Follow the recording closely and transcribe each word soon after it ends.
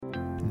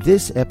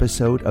This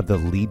episode of the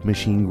Lead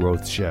Machine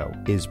Growth Show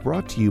is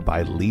brought to you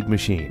by Lead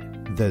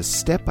Machine, the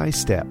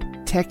step-by-step,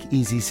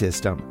 tech-easy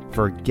system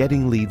for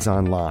getting leads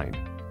online.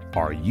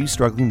 Are you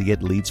struggling to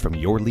get leads from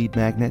your lead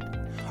magnet?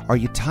 Are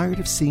you tired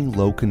of seeing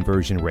low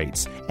conversion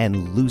rates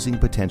and losing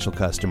potential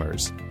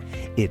customers?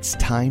 It's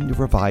time to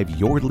revive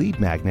your lead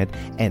magnet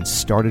and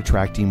start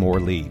attracting more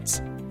leads.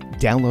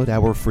 Download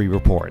our free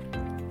report,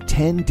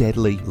 10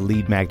 Deadly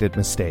Lead Magnet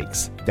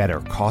Mistakes That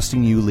Are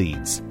Costing You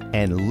Leads,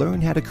 and learn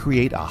how to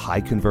create a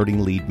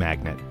high-converting lead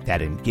magnet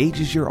that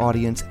engages your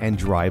audience and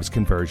drives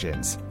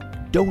conversions.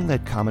 Don't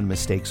let common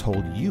mistakes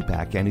hold you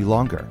back any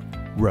longer.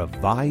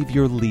 Revive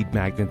your lead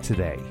magnet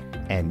today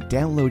and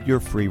download your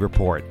free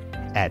report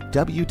at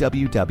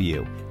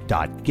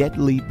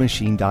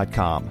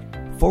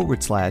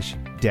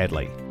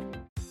www.getleadmachine.com/deadly.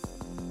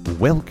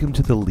 Welcome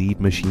to the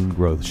Lead Machine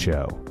Growth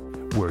Show,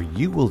 where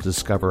you will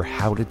discover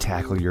how to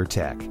tackle your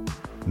tech,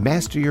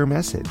 master your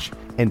message,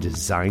 and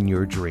design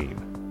your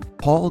dream.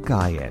 Paul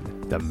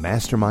Guyan, the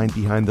mastermind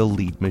behind the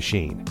Lead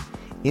Machine,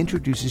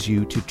 introduces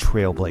you to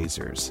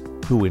trailblazers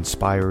who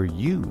inspire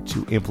you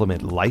to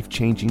implement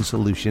life-changing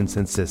solutions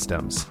and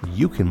systems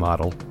you can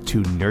model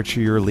to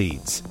nurture your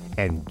leads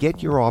and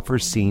get your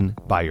offers seen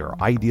by your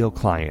ideal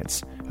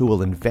clients who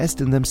will invest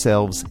in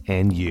themselves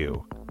and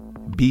you.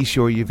 Be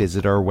sure you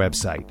visit our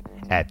website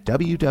at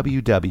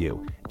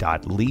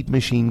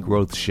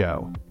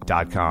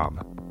www.leadmachinegrowthshow.com.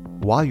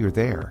 While you're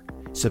there,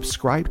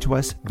 subscribe to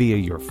us via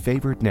your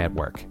favorite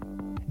network.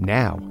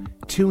 Now,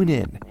 tune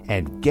in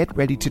and get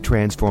ready to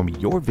transform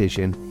your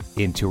vision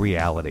into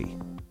reality.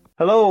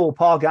 Hello,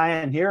 Paul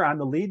Guyan here. I'm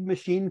the Lead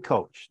Machine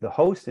Coach, the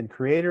host and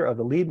creator of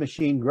the Lead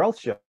Machine Growth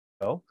Show,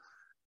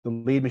 the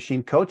Lead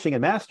Machine Coaching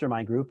and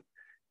Mastermind Group,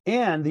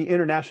 and the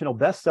international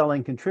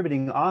best-selling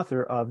contributing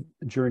author of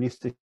Journeys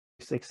to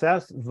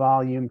Success,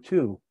 Volume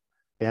 2,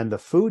 and the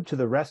Food to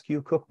the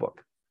Rescue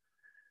Cookbook.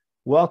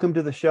 Welcome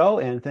to the show,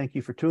 and thank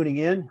you for tuning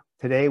in.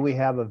 Today we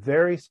have a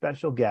very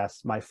special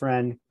guest, my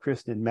friend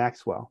Kristin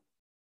Maxwell.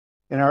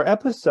 And our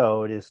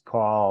episode is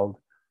called,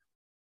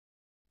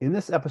 in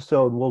this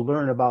episode, we'll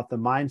learn about the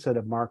mindset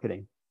of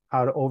marketing,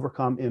 how to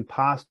overcome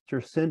imposter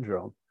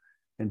syndrome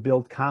and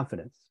build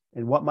confidence,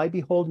 and what might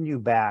be holding you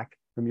back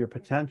from your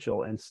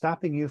potential and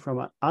stopping you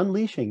from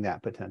unleashing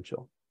that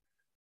potential.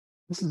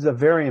 This is a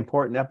very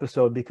important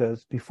episode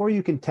because before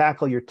you can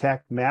tackle your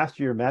tech,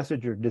 master your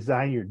message, or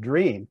design your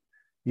dream,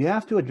 you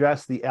have to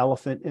address the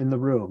elephant in the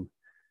room.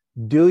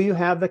 Do you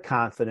have the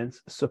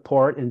confidence,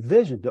 support, and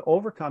vision to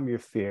overcome your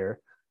fear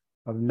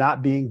of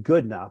not being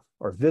good enough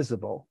or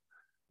visible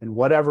and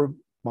whatever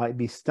might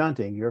be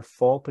stunting your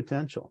full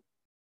potential?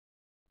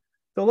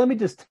 So let me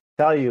just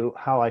tell you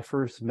how I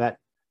first met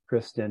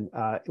Kristin.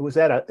 It was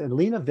at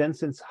Lena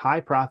Vincent's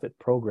High Profit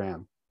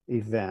Program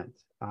event,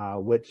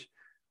 which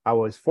I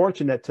was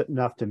fortunate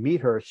enough to meet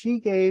her. She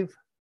gave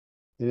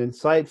an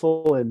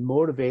insightful and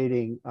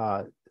motivating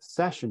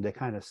session to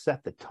kind of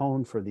set the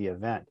tone for the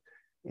event.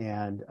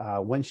 And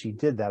when she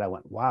did that, I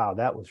went, wow,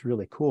 that was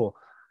really cool.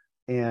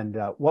 And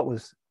it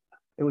was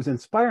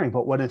inspiring,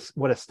 but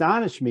what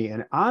astonished me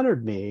and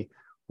honored me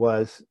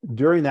was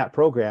during that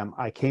program,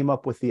 I came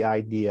up with the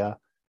idea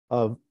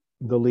of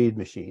the Lead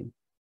Machine.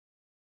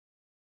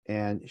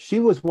 And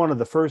she was one of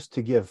the first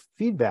to give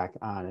feedback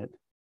on it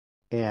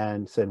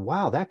and said,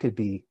 wow, that could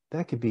be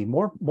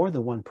more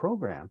than one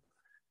program.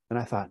 And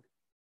I thought,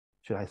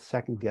 should I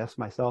second guess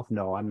myself?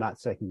 No, I'm not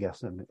second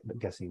guessing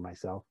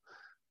myself.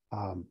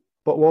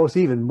 But what was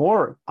even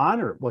more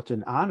what's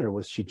an honor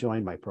was she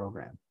joined my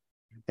program.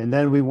 And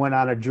then we went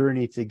on a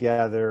journey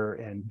together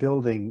and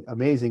building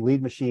amazing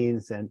lead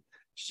machines. And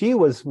she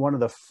was one of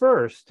the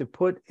first to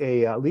put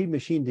a lead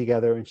machine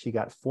together, and she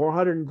got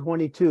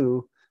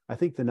 422, I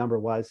think the number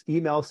was,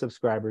 email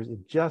subscribers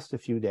in just a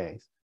few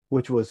days,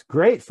 which was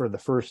great for the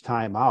first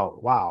time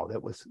out. Wow,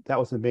 that was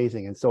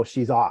amazing. And so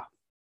she's off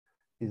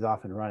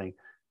and running.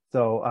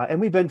 So,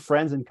 and we've been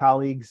friends and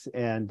colleagues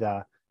and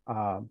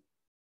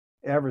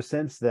ever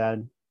since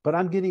then, but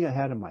I'm getting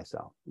ahead of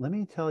myself. Let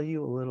me tell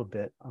you a little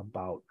bit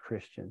about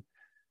Kristin.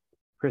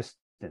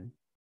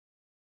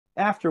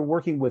 After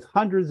working with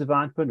hundreds of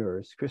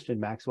entrepreneurs, Kristin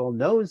Maxwell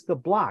knows the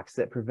blocks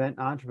that prevent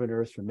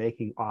entrepreneurs from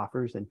making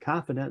offers and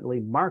confidently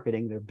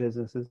marketing their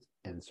businesses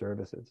and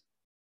services.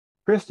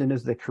 Kristin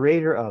is the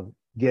creator of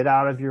Get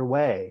Out of Your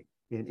Way,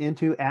 an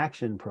Into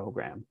Action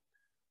program,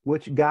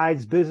 which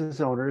guides business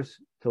owners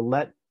to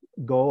let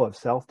go of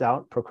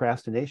self-doubt,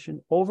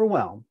 procrastination,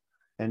 overwhelm,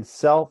 and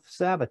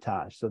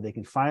self-sabotage so they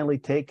can finally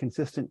take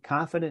consistent,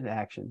 confident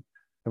action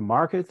to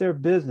market their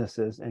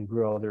businesses and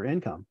grow their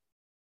income.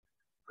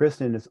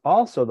 Kristin is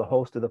also the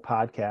host of the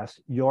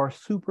podcast, Your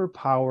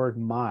Superpowered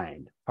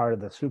Mind, part of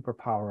the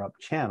Superpower Up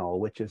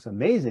channel, which is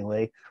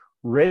amazingly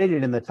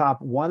rated in the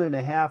top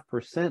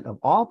 1.5% of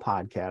all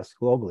podcasts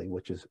globally,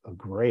 which is a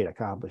great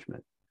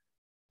accomplishment.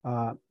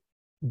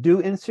 Do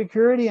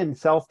insecurity and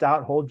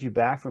self-doubt hold you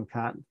back from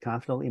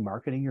confidently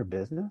marketing your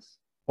business?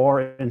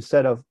 Or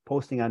instead of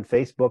posting on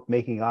Facebook,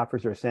 making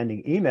offers, or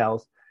sending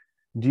emails,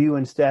 do you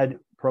instead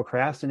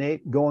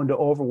procrastinate, go into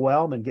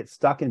overwhelm, and get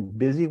stuck in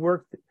busy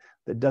work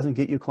that doesn't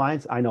get you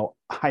clients? I know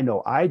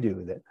I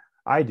do,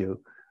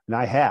 and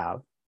I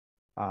have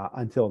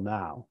until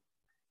now.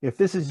 If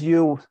this is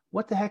you,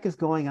 what the heck is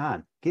going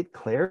on? Get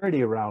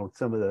clarity around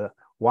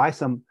why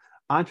some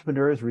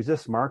entrepreneurs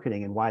resist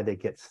marketing and why they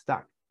get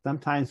stuck,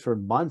 sometimes for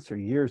months or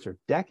years or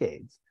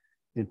decades,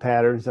 in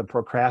patterns of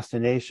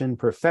procrastination,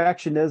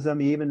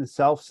 perfectionism, even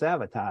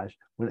self-sabotage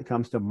when it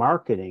comes to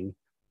marketing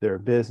their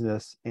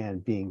business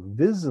and being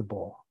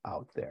visible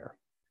out there.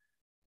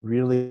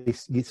 Really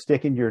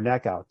sticking your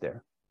neck out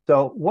there.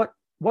 So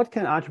what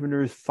can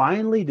entrepreneurs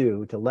finally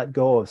do to let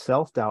go of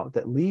self-doubt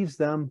that leaves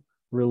them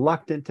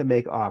reluctant to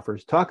make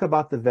offers, talk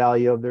about the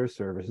value of their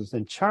services,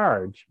 and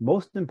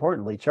most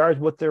importantly, charge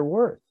what they're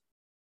worth?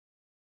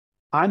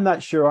 I'm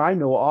not sure I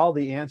know all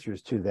the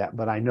answers to that,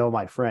 but I know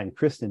my friend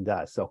Kristin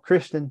does. So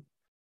Kristin,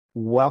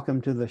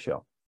 welcome to the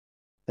show.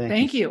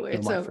 Thank you.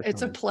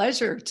 It's a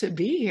pleasure to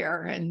be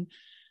here. And,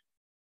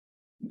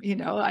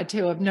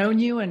 to have known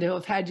you and to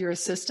have had your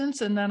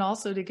assistance, and then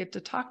also to get to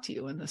talk to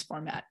you in this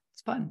format.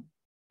 It's fun.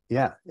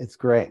 Yeah, it's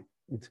great.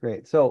 It's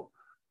great. So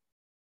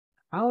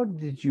how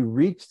did you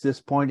reach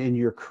this point in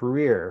your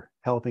career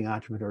helping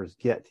entrepreneurs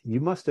you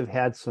must have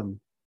had some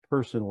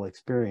personal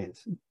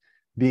experience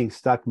being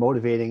stuck,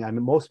 motivating. I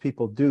mean, most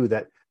people do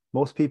that.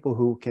 Most people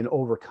who can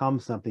overcome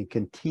something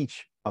can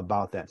teach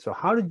about that. So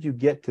how did you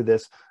get to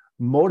this,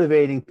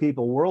 motivating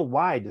people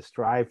worldwide to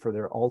strive for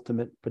their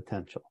ultimate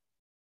potential?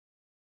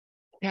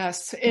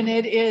 Yes. And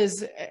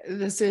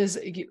this is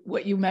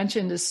what you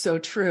mentioned is so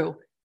true.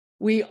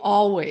 We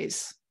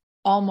almost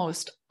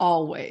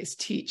always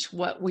teach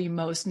what we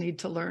most need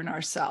to learn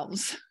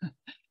ourselves.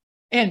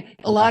 And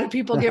a lot of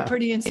people get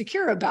pretty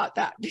insecure about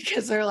that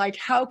because they're like,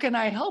 how can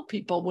I help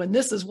people when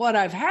this is what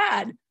I've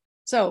had?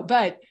 So,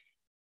 but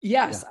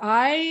yes,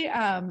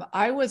 yeah.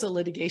 I was a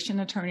litigation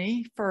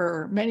attorney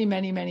for many,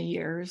 many, many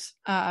years,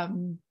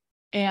 and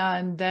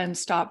then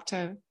stopped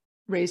to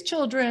raise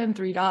children,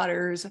 3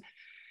 daughters.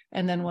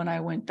 And then when I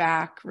went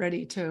back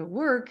ready to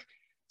work,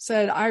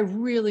 said, I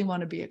really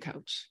want to be a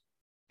coach.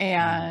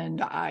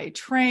 And I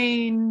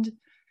trained.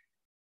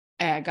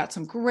 I got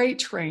some great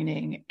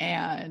training,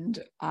 and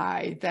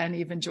I then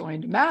even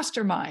joined a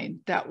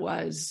mastermind that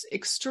was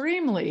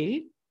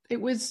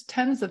it was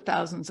tens of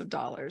thousands of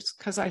dollars,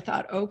 because I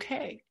thought,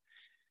 okay,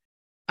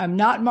 I'm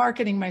not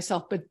marketing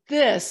myself, but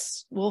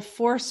this will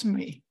force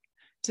me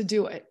to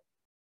do it.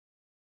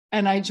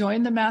 And I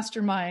joined the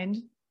mastermind,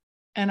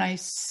 and I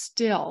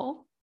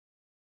still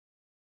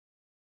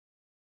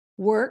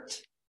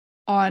worked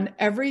on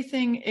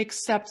everything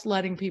except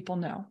letting people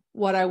know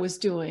what I was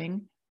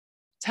doing,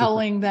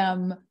 telling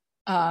them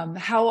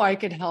how I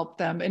could help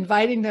them,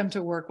 inviting them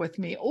to work with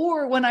me.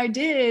 Or when I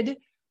did,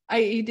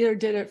 I either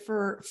did it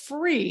for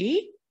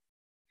free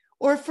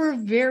or for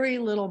very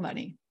little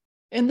money.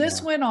 And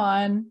this went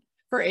on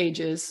for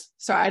ages.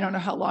 So I don't know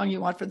how long you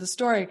want for the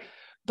story,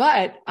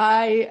 but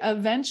I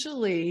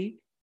eventually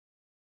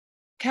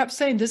kept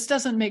saying, this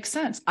doesn't make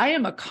sense. I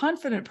am a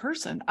confident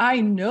person.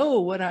 I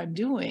know what I'm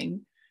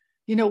doing.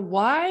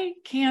 Why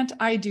can't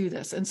I do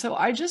this? And so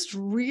I just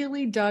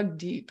really dug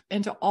deep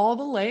into all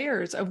the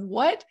layers of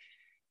what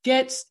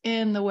gets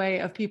in the way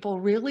of people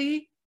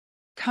really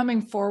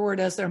coming forward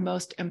as their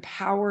most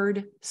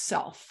empowered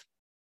self.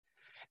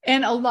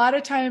 And a lot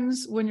of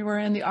times when you are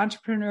in the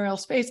entrepreneurial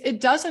space, it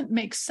doesn't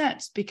make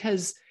sense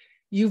because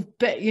you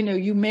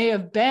may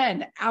have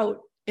been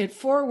out it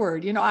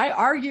forward. I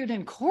argued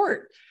in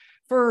court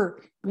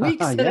for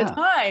weeks at a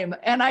time,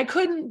 and I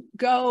couldn't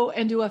go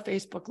and do a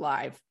Facebook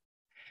Live.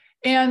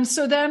 And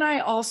so then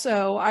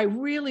I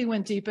really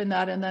went deep in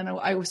that. And then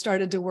I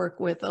started to work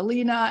with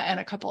Alina and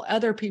a couple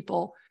other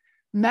people,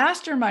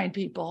 mastermind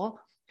people,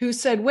 who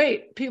said,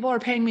 wait, people are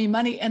paying me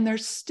money and they're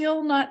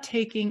still not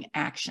taking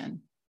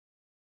action.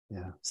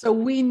 Yeah. So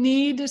we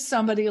need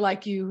somebody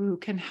like you who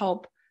can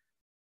help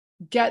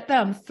get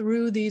them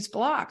through these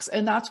blocks.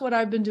 And that's what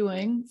I've been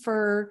doing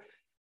for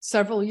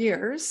several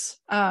years.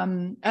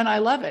 And I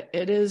love it.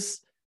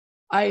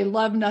 I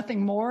love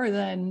nothing more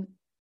than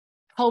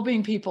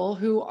helping people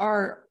who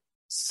are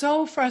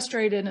so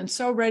frustrated and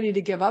so ready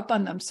to give up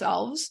on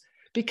themselves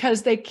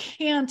because they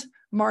can't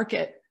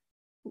market,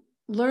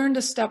 learn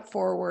to step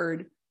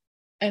forward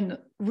and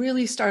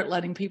really start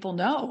letting people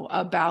know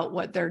about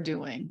what they're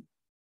doing.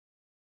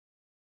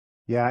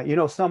 Yeah.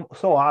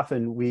 So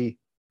often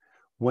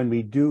when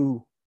we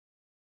do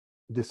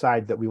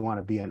decide that we want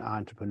to be an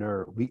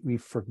entrepreneur, we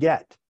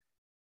forget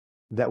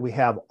that we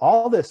have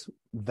all this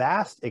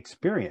vast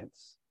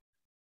experience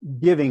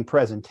giving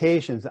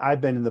presentations. I've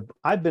been in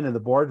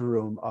the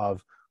boardroom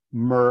of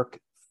Merck,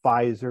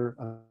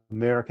 Pfizer,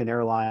 American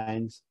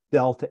Airlines,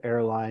 Delta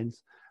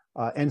Airlines,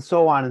 and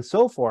so on and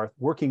so forth,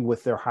 working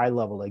with their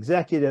high-level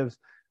executives,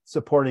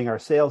 supporting our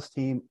sales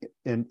team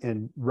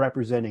and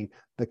representing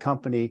the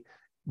company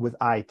with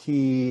IT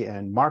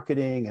and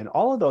marketing and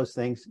all of those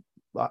things,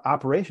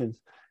 operations.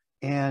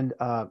 And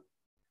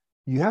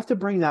you have to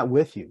bring that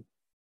with you.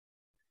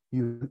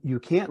 You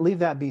can't leave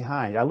that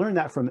behind. I learned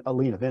that from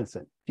Alina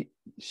Vincent.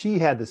 She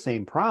had the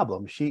same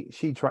problem. She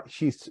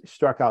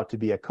struck out to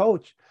be a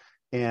coach,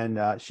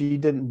 And she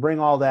didn't bring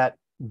all that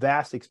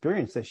vast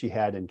experience that she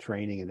had in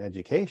training and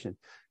education.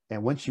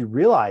 And when she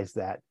realized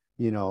that,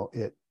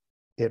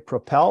 it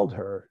propelled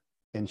her,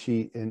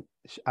 and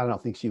I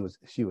don't think she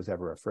was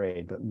ever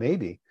afraid, but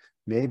maybe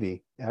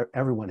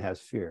everyone has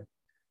fear,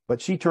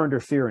 but she turned her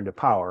fear into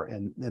power.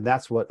 And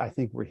that's what I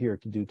think we're here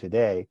to do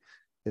today,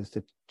 is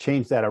to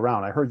change that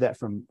around. I heard that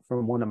from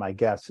one of my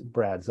guests,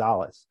 Brad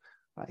Zales.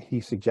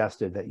 He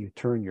suggested that you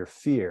turn your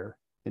fear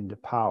into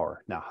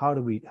power. Now, how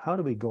do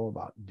we go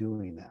about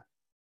doing that?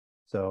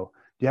 So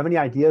do you have any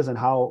ideas on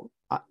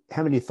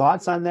have any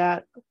thoughts on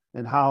that,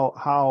 and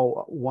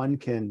how one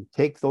can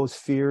take those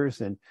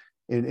fears and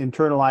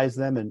internalize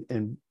them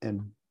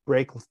and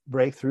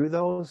break through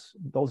those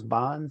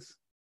bonds?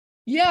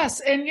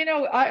 Yes. And,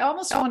 I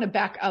almost want to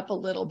back up a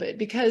little bit,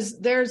 because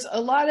there's a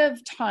lot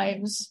of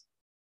times,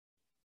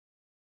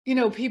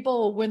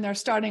 people, when they're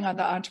starting on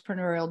the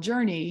entrepreneurial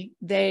journey,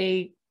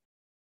 they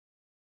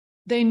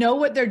know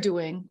what they're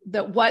doing,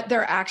 that what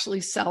they're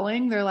actually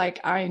selling, they're like,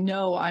 I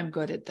know I'm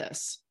good at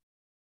this.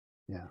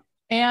 Yeah.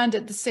 And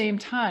at the same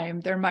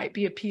time, there might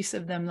be a piece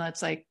of them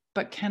that's like,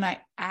 but can I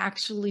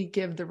actually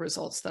give the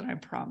results that I'm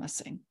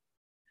promising?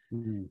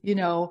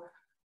 Mm-hmm.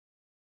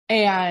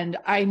 And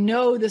I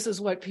know this is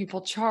what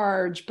people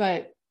charge,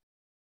 but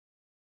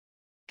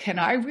can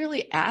I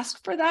really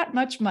ask for that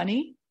much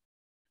money?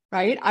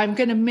 Right? I'm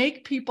going to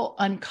make people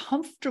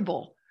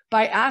uncomfortable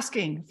by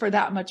asking for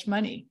that much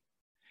money,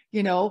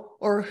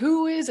 or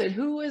who is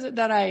it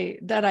that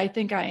I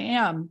think I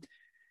am?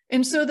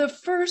 And so the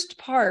first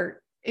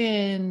part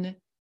in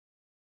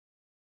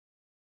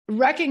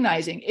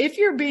recognizing, if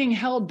you're being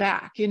held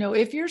back,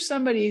 if you're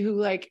somebody who,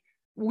 like,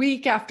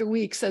 week after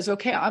week says,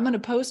 okay, I'm going to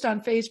post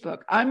on Facebook,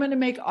 I'm going to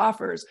make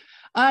offers,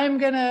 I'm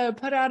going to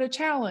put out a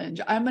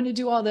challenge, I'm going to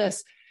do all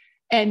this,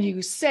 and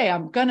you say,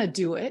 I'm going to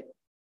do it,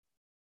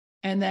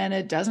 and then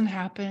it doesn't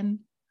happen,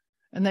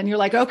 and then you're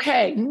like,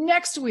 okay,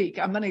 next week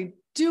I'm going to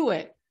do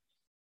it.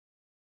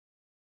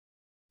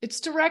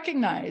 It's to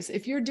recognize,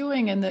 if you're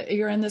doing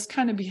you're in this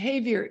kind of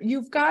behavior,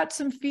 you've got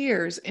some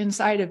fears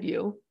inside of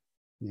you,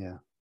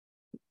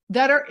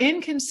 that are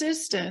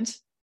inconsistent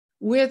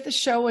with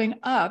showing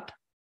up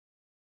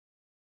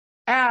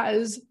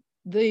as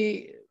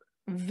the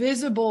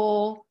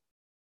visible,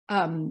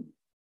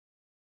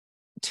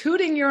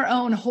 tooting your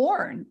own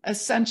horn,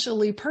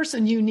 essentially,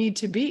 person you need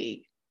to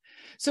be.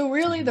 So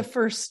really, the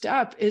first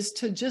step is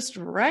to just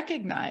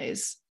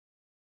recognize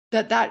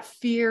that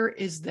fear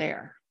is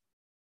there.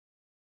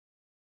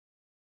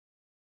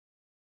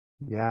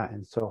 Yeah.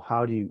 And so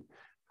how do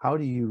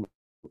you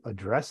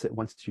address it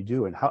once you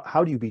do? And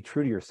how do you be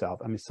true to yourself?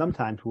 I mean,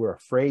 sometimes we're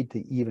afraid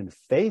to even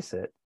face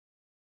it.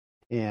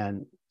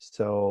 And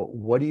so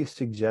what do you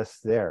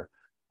suggest there?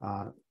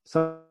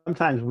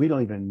 Sometimes we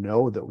don't even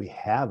know that we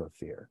have a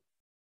fear.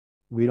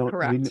 We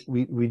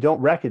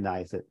don't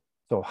recognize it.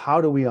 So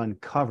how do we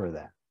uncover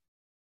that?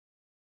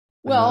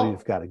 Well, I know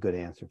you've got a good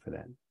answer for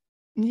that.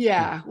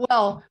 Yeah.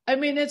 Well, I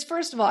mean, it's,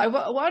 first of all, I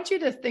want you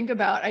to think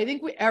about, I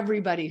think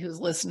everybody who's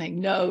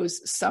listening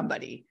knows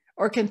somebody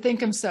or can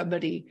think of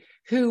somebody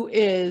who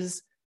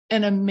is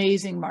an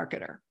amazing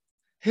marketer,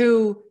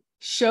 who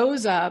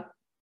shows up,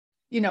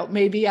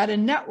 maybe at a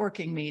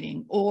networking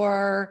meeting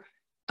or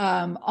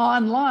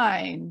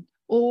online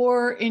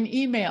or in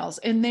emails,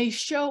 and they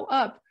show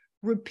up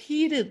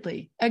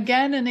repeatedly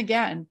again and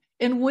again.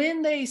 And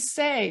when they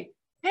say,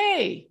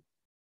 hey,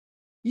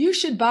 you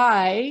should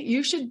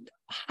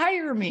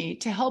hire me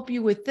to help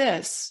you with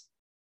this,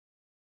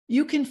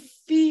 you can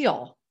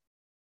feel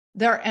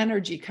their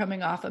energy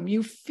coming off them.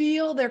 You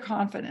feel their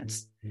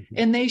confidence,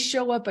 and they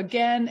show up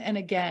again and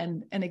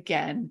again and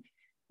again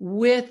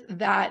with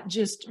that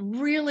just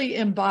really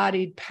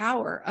embodied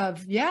power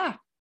of, yeah,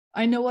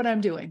 I know what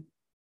I'm doing.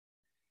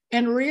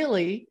 And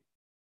really,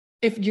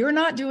 if you're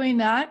not doing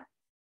that,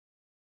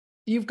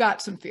 you've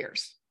got some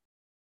fears.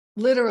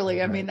 Literally,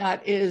 right. I mean,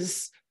 that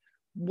is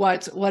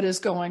what is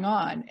going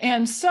on.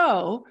 And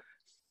so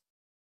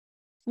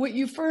what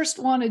you first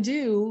want to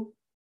do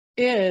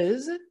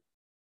is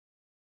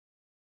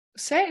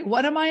say,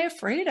 what am I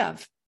afraid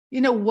of?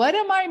 What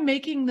am I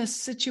making this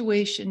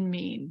situation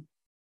mean?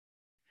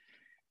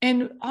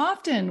 And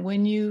often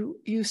when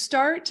you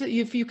start to,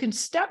 if you can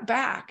step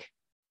back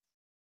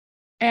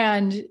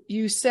and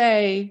you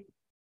say,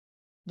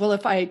 well,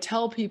 if I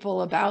tell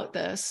people about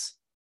this,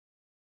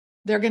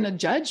 they're going to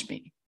judge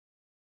me.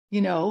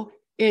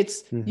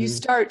 It's,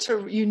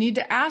 you need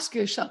to ask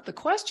yourself the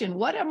question,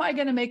 what am I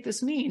going to make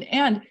this mean?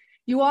 And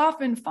you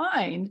often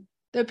find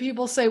that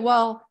people say,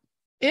 well,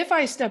 if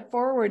I step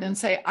forward and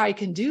say, I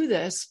can do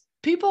this,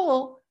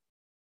 people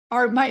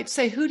might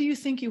say, who do you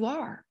think you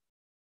are?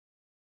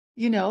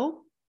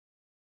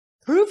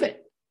 Prove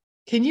it.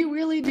 Can you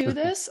really do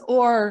this?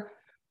 Or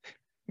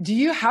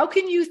how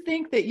can you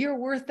think that you're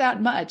worth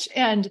that much?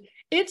 And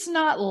it's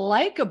not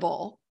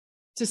likable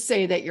to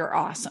say that you're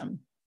awesome,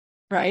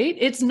 right?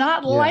 It's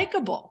not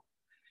likable.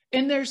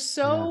 And there's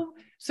so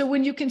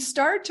when you can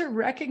start to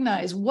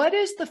recognize what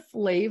is the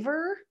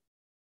flavor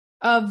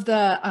of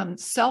the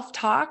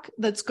self-talk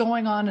that's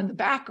going on in the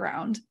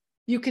background,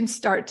 you can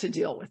start to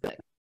deal with it.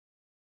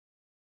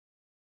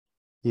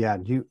 Yeah.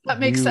 That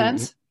makes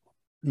sense?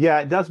 Yeah,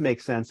 it does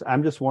make sense.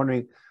 I'm just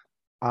wondering,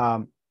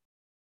 how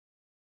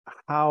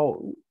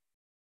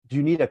do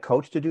you need a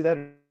coach to do that,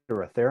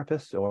 or a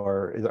therapist,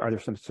 or are there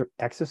some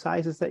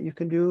exercises that you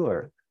can do,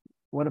 or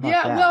what about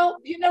that? Well,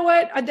 you know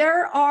what?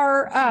 There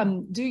are,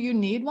 do you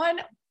need one?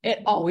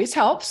 It always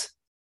helps,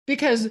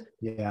 because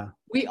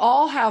we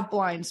all have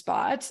blind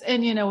spots.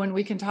 And, and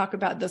we can talk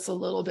about this a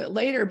little bit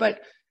later,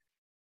 but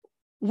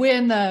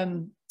when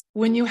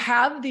you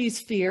have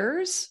these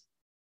fears,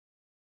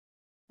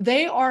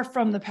 they are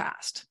from the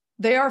past.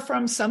 They are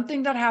from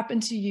something that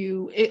happened to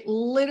you. It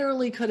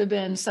literally could have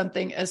been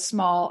something as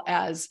small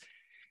as,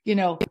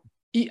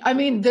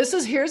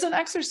 here's an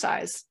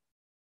exercise.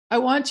 I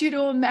want you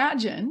to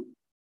imagine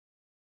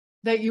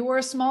that you were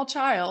a small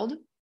child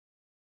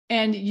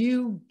and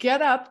you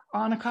get up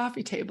on a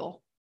coffee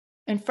table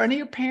in front of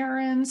your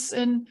parents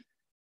and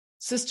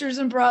sisters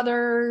and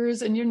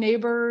brothers and your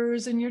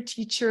neighbors and your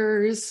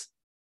teachers,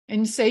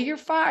 and say you're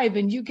 5,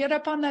 and you get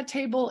up on that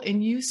table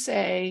and you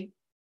say,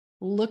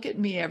 "Look at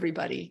me,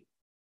 everybody.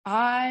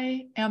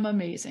 I am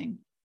amazing.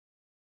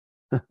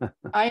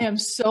 I am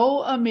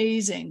so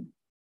amazing.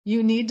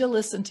 You need to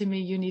listen to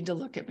me. You need to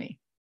look at me."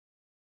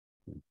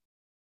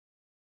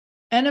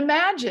 And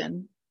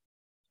imagine,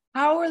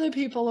 how are the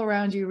people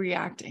around you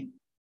reacting?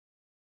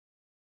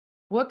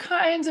 What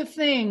kinds of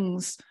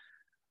things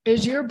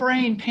is your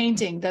brain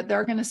painting that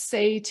they're going to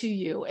say to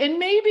you? And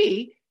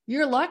maybe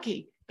you're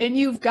lucky and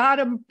you've got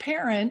a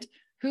parent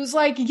who's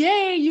like,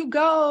 "Yay, you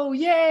go,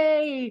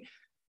 yay."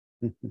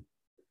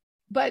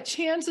 But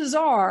chances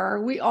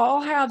are we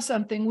all have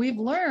something we've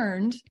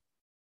learned.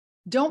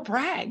 Don't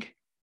brag.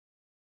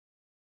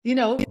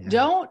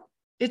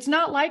 It's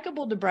not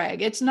likable to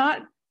brag. It's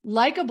not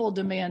likable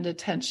to demand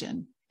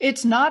attention.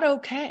 It's not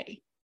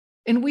okay.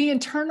 And we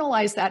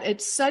internalize that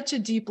at such a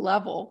deep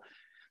level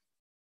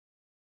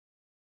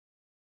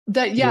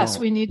that, yes,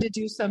 we need to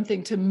do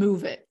something to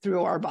move it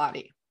through our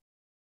body.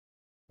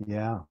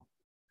 Yeah.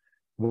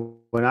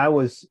 When I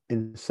was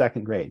in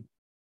 2nd grade,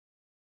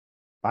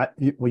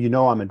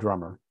 I'm a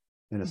drummer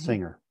and a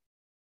singer.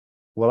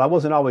 Well, I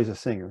wasn't always a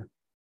singer,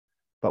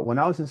 but when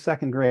I was in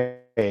 2nd grade,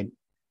 it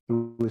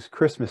was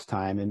Christmas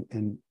time,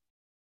 and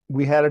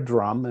we had a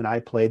drum, and I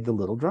played the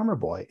little drummer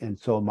boy. And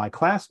so my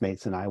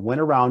classmates and I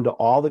went around to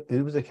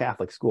it was a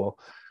Catholic school.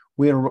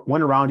 We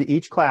went around to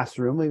each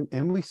classroom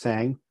and we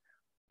sang,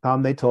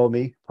 they told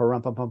me,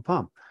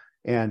 "Pum-pum-pum-pum."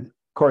 And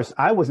of course,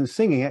 I wasn't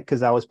singing it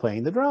because I was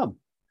playing the drum.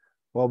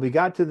 Well, we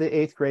got to the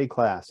 8th grade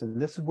class,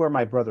 and this is where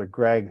my brother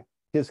Greg,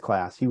 his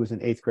class, he was in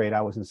 8th grade,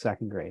 I was in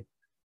 2nd grade.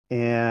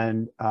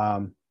 And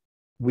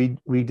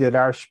we did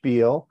our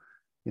spiel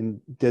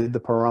and did the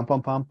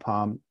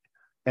pum-pum-pum-pum.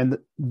 And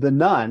the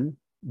nun,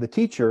 the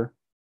teacher,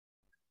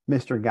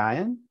 "Mr.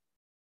 Guyan,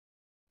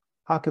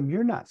 how come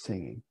you're not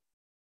singing?"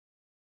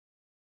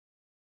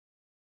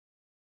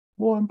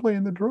 "Well, I'm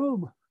playing the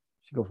drum."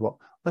 She goes, "Well,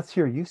 let's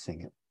hear you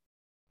sing it."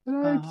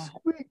 And I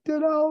squeaked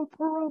it out,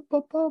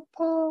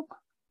 pum-pum-pum-pum.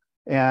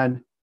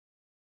 And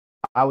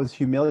I was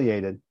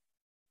humiliated.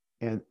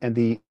 And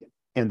the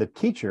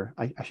teacher,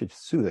 I should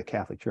sue the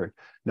Catholic Church.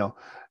 No,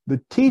 the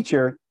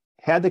teacher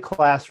had the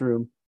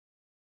classroom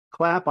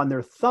clap on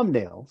their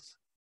thumbnails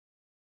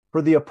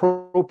for the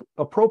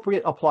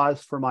appropriate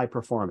applause for my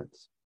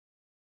performance.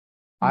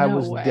 I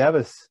was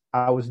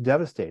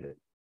devastated.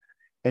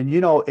 And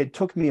it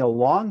took me a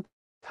long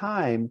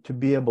time to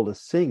be able to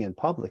sing in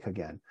public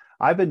again.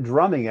 I've been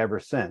drumming ever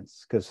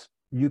since, because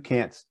you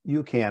can't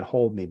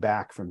hold me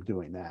back from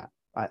doing that.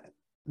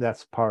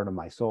 That's part of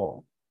my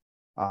soul.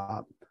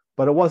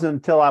 But it wasn't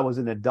until I was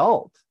an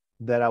adult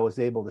that I was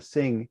able to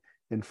sing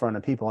in front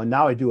of people. And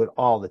now I do it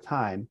all the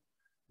time.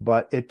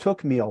 But it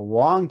took me a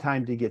long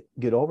time to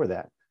get over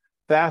that.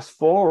 Fast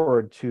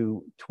forward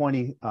to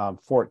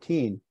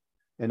 2014,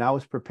 and I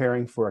was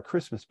preparing for a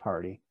Christmas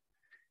party,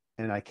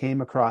 and I came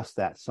across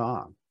that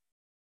song.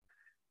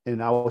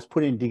 And I was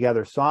putting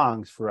together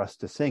songs for us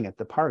to sing at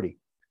the party.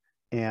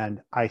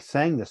 And I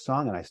sang the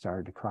song and I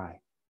started to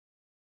cry.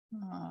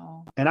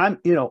 Oh. And I'm,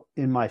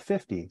 in my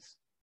 50s.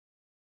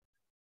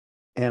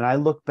 And I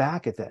look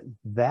back at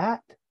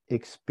that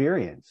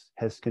experience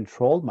has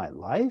controlled my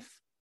life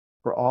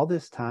for all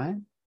this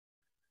time.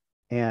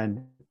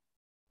 And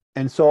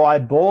so I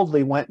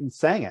boldly went and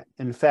sang it.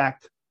 In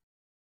fact,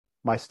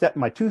 my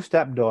 2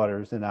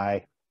 stepdaughters and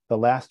I, the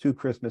last 2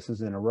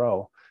 Christmases in a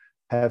row,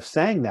 have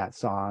sang that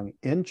song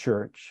in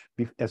church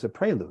as a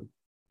prelude.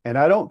 And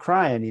I don't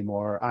cry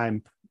anymore.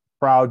 I'm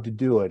proud to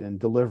do it and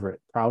deliver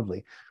it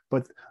proudly.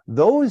 But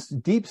those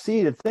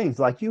deep-seated things,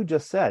 like you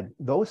just said,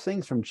 those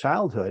things from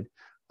childhood,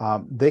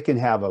 they can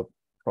have a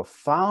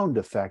profound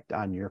effect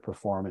on your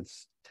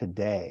performance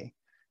today.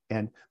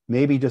 And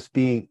maybe just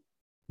being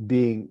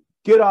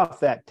get off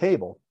that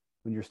table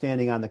when you're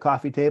standing on the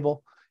coffee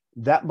table,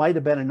 that might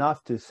have been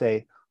enough to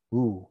say,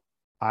 "Ooh,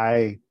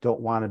 I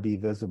don't want to be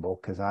visible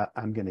because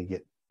I'm going to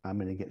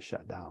get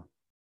shut down."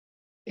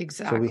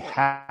 Exactly.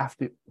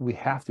 So we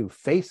have to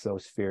face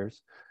those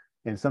fears,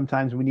 and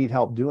sometimes we need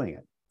help doing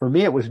it. For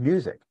me, it was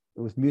music.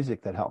 it was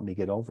music that helped me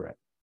get over it.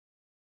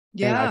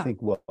 Yeah. And I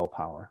think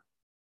willpower.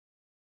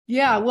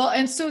 Yeah. Well,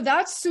 and so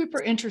that's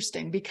super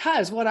interesting,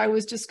 because what I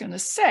was just going to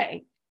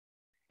say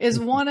is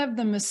one of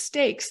the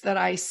mistakes that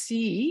I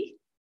see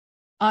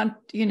on,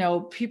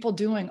 people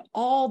doing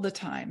all the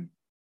time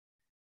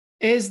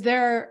is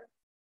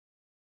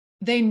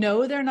they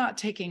know they're not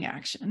taking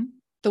action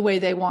the way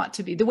they want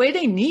to be, the way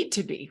they need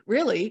to be,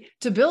 really,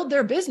 to build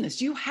their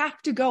business. You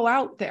have to go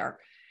out there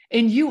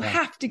and you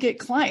have to get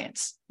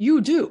clients.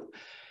 You do.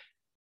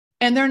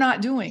 And they're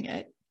not doing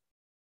it.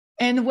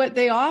 And what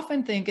they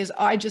often think is,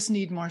 I just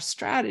need more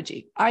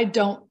strategy. I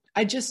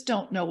just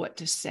don't know what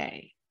to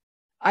say.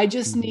 I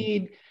just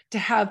need to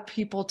have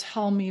people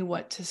tell me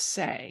what to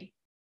say.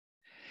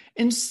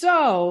 And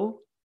so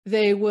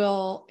they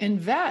will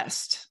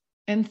invest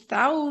in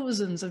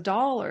thousands of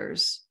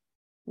dollars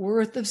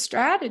worth of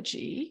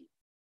strategy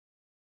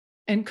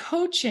and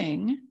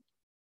coaching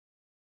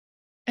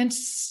and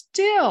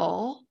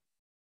still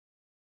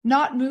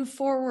not move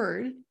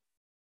forward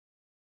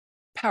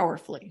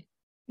powerfully.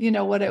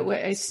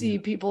 I see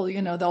people,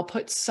 they'll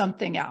put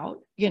something out,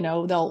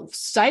 they'll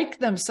psych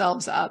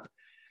themselves up,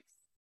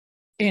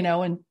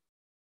 and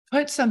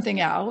put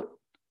something out.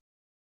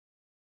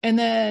 And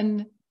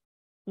then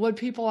what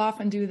people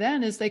often do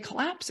then is they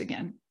collapse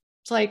again.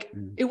 It's like,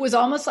 it was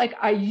almost like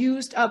I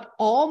used up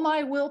all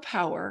my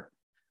willpower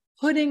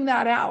putting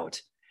that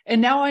out.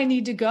 And now I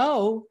need to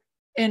go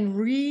and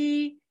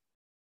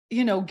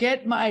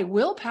get my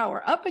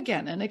willpower up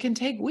again. And it can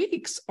take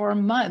weeks or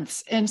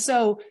months. And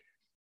so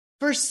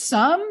for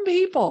some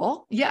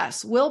people,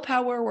 yes,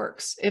 willpower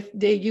works. If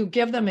you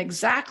give them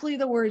exactly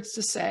the words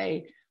to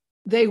say,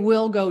 they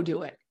will go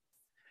do it.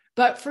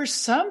 But for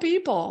some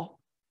people,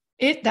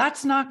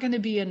 that's not going to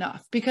be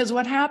enough, because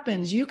what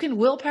happens, you can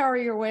willpower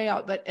your way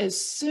out, but as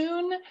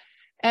soon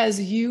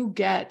as you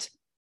get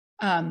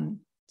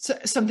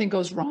something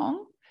goes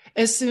wrong,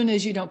 as soon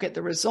as you don't get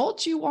the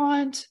results you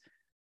want,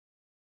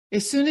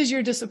 as soon as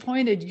you're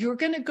disappointed, you're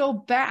going to go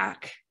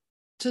back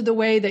to the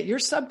way that your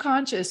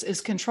subconscious is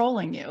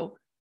controlling you,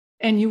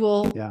 and you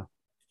will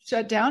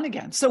shut down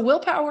again. So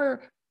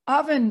willpower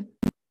often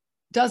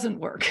doesn't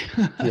work.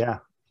 Yeah.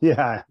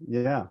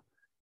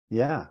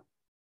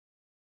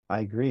 I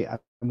agree.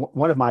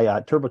 One of my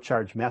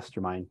turbocharged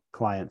mastermind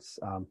clients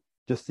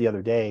just the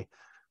other day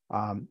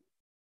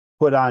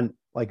put on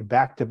like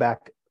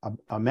back-to-back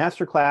a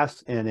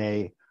masterclass and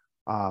a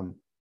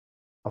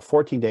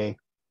 14-day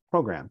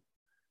program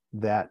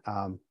that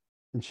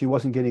and she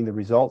wasn't getting the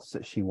results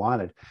that she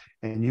wanted,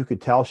 and you could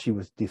tell she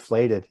was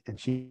deflated, and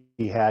she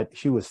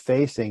was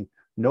facing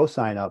no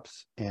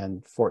signups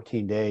and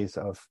 14 days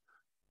of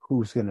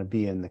who's going to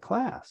be in the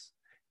class.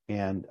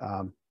 And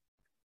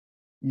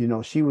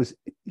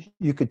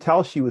you could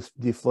tell she was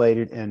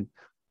deflated,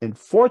 and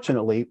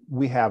fortunately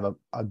we have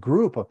a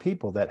group of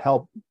people that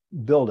help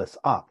build us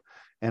up.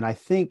 And I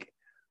think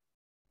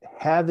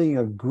having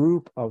a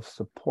group of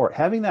support,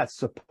 having that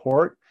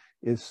support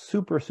is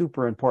super,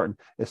 super important,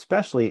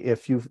 especially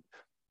if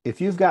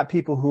you've got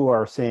people who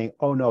are saying,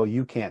 oh no,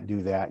 you can't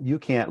do that. You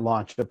can't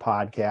launch a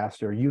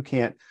podcast, or you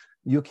can't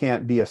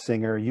be a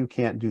singer. You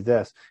can't do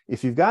this.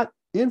 If you've got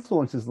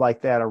influences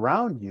like that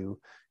around you,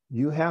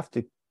 you have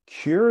to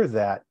cure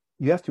that.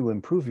 You have to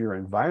improve your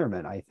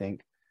environment, I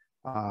think,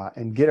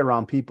 and get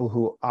around people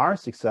who are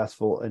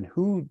successful and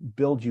who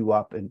build you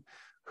up, and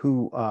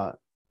who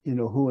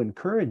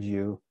encourage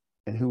you,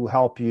 and who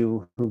help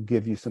you, who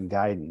give you some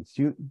guidance.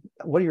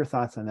 What are your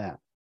thoughts on that?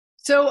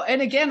 So, and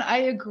again, I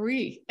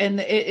agree. And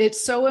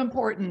it's so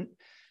important.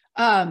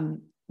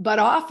 But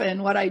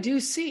often what I do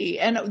see,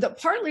 and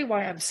partly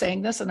why I'm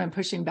saying this and I'm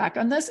pushing back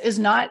on this, is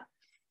not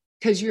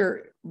because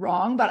you're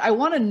wrong, but I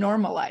want to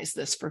normalize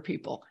this for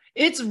people.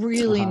 It's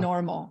really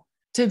normal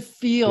to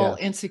feel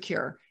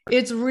insecure.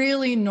 It's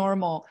really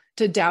normal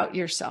to doubt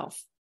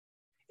yourself,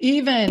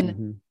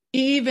 even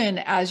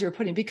as you're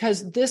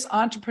because this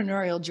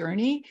entrepreneurial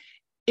journey,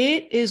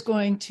 it is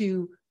going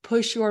to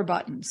push your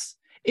buttons.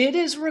 It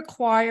is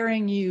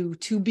requiring you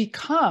to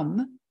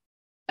become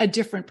a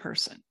different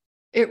person.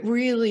 It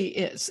really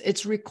is.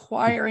 It's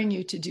requiring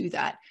you to do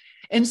that.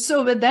 And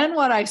so, but then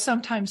what I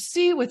sometimes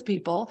see with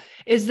people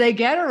is they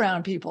get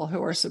around people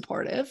who are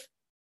supportive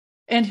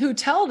and who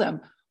tell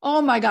them,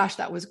 oh my gosh,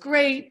 that was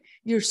great.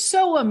 You're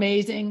so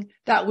amazing.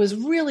 That was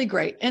really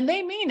great. And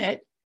they mean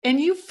it. And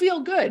you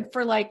feel good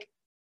for like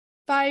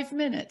 5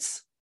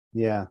 minutes.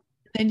 Yeah.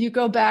 And you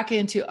go back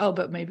into, oh,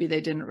 but maybe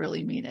they didn't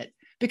really mean it.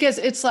 Because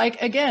it's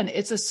like, again,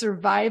 it's a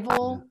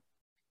survival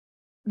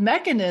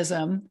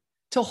mechanism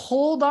to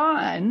hold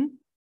on.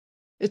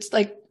 It's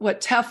like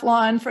what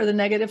Teflon for the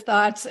negative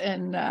thoughts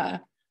and,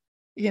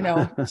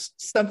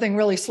 something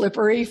really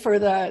slippery for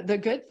the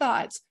good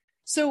thoughts.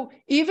 So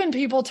even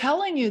people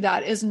telling you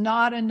that is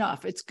not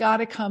enough. It's got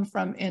to come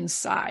from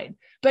inside.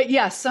 But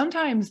yes,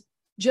 sometimes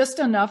just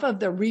enough of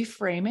the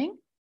reframing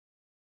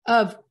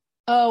of,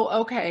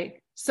 oh, okay,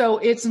 so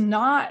it's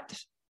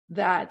not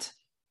that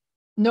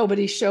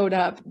nobody showed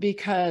up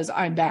because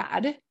I'm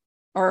bad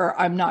or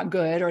I'm not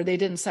good, or they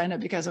didn't sign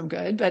up because I'm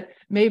good, but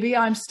maybe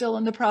I'm still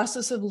in the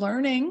process of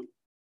learning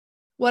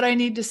what I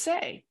need to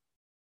say,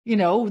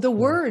 the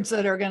words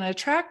that are going to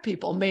attract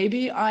people.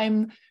 Maybe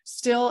I'm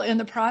still in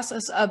the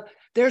process of,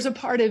 there's a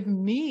part of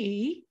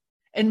me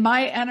and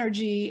my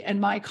energy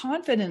and my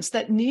confidence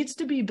that needs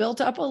to be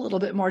built up a little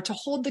bit more to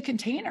hold the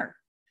container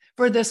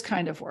for this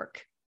kind of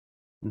work.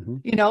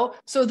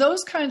 So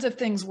those kinds of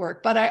things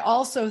work. But I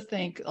also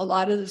think a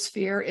lot of this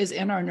fear is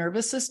in our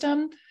nervous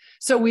system.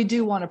 So we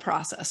do want to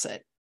process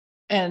it.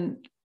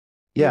 And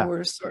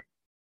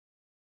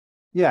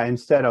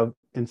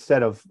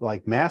instead of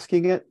like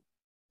masking it,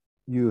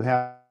 you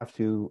have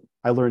to,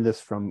 I learned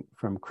this from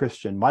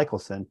Christian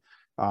Michelson,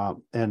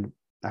 and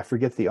I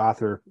forget the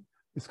author.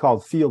 It's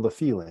called Feel the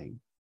Feeling.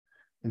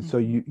 And so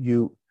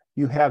you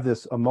have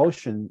this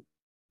emotion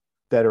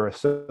that are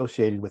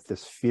associated with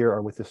this fear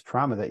or with this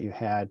trauma that you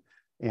had.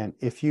 And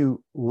if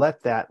you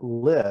let that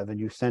live and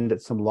you send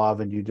it some love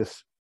and you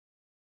just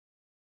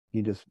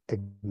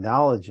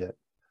acknowledge it,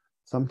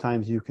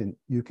 sometimes you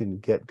can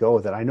get go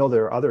with it. I know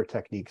there are other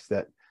techniques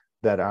that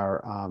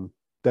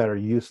are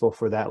useful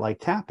for that, like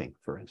tapping,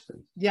 for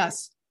instance.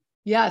 Yes.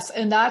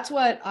 And that's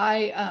what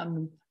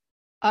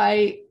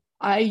I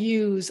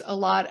use a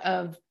lot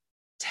of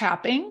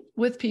tapping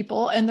with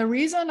people. And the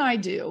reason I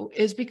do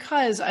is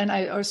because, and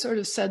I sort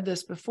of said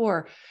this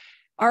before,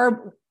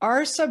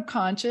 our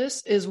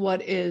subconscious is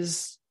what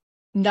is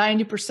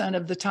 90%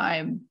 of the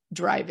time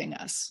driving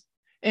us.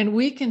 And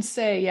we can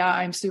say, yeah,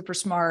 I'm super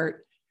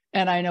smart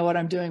and I know what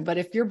I'm doing. But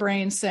if your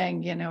brain's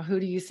saying, who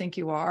do you think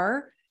you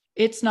are?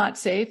 It's not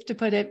safe to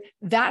put it.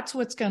 That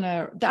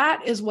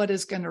is what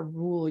is going to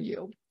rule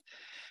you.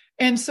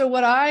 And so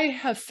what I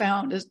have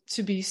found is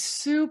to be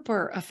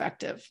super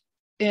effective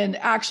in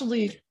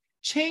actually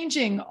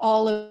changing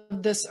all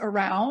of this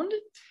around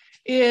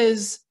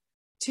is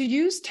to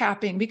use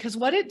tapping, because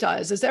what it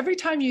does is every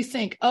time you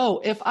think,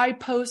 oh, if I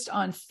post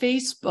on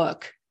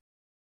Facebook,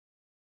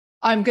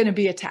 I'm going to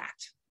be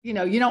attacked. You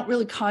don't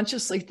really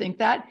consciously think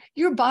that.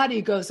 Your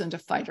body goes into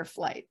fight or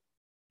flight.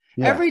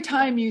 Yeah. Every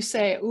time you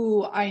say,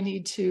 ooh, I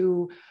need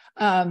to,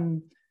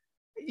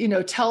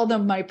 tell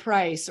them my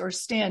price or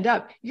stand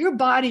up, your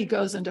body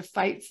goes into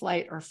fight,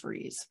 flight, or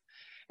freeze.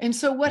 And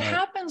so what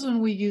happens when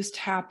we use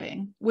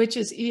tapping, which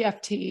is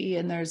EFT,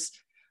 and there's,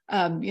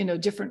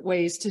 different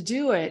ways to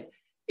do it,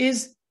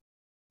 is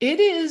it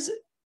is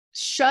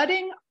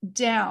shutting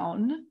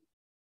down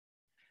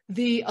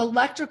the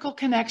electrical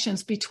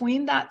connections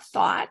between that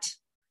thought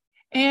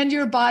and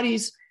your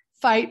body's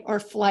fight or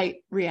flight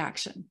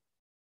reaction.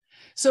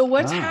 So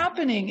what's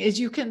happening is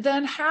you can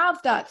then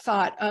have that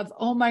thought of,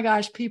 oh my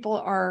gosh,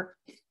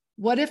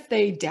 what if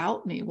they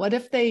doubt me? What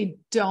if they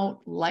don't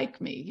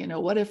like me?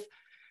 What if,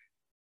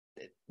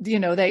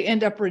 they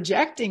end up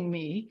rejecting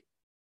me?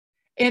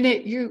 And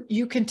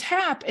you can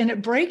tap and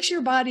it breaks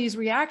your body's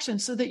reaction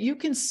so that you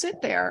can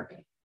sit there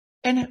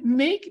and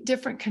make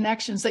different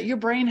connections that your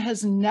brain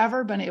has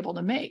never been able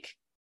to make.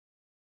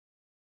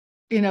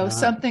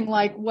 Something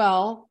like,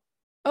 well,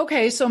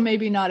 okay, so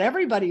maybe not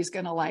everybody's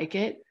going to like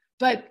it,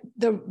 but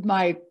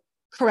my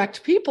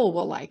correct people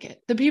will like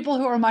it. The people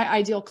who are my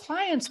ideal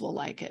clients will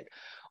like it.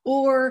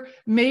 Or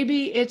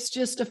maybe it's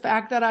just a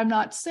fact that I'm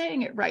not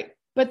saying it right.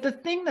 But the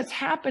thing that's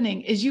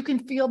happening is you can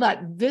feel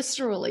that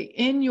viscerally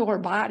in your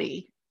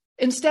body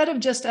instead of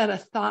just at a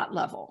thought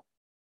level.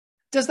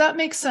 Does that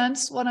make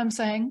sense, what I'm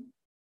saying?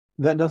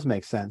 That does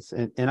make sense.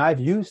 And I've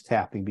used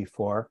tapping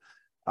before.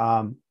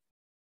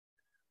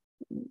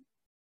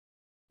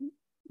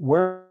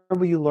 Where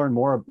will you learn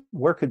more?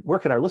 Where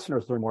could our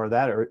listeners learn more of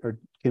that, or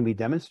can we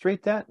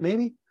demonstrate that?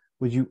 Maybe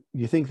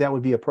you think that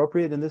would be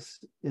appropriate in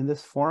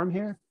this forum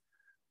here?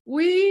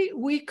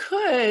 We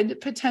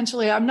could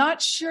potentially. I'm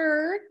not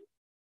sure.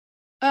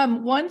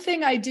 One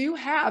thing I do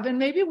have, and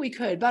maybe we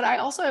could, but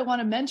I want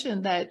to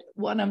mention that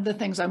one of the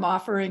things I'm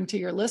offering to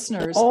your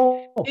listeners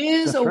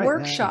is a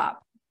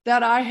workshop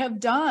that I have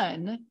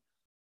done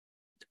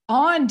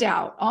on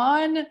doubt,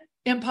 on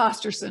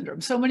imposter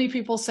syndrome. So many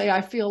people say,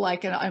 I feel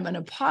like I'm an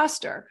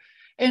imposter.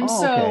 And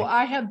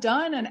I have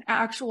done an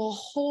actual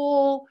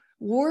whole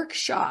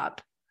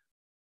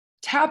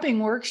tapping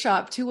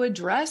workshop to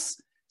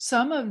address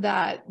some of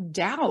that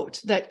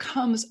doubt that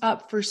comes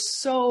up for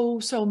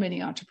so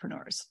many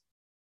entrepreneurs.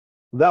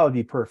 That would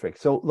be perfect.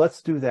 So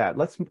let's do that.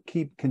 Let's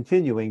keep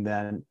continuing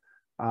then.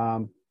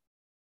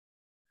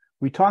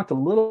 We talked a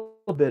little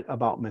bit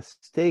about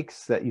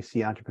mistakes that you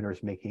see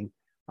entrepreneurs making.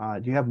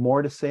 Do you have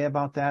more to say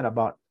about that,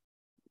 about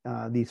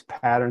these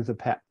patterns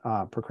of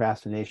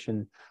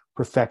procrastination,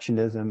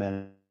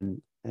 perfectionism,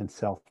 and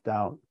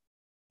self-doubt?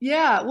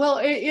 Yeah, well,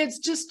 it's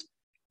just,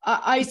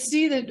 I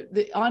see that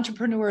the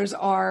entrepreneurs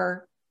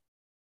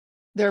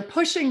they're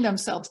pushing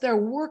themselves. They're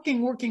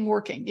working,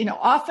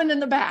 often in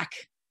the back.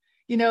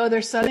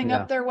 They're setting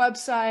up their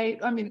website.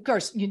 I mean, of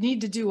course, you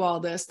need to do all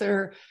this.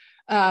 They're,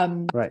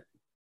 right.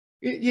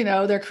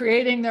 They're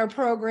creating their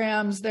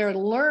programs, they're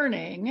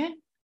learning,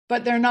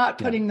 but they're not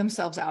putting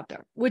themselves out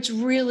there, which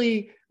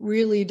really,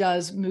 really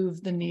does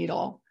move the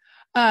needle.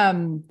 But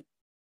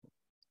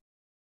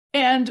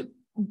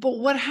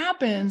what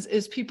happens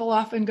is people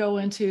often go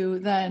into,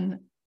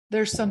 then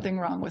there's something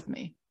wrong with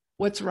me.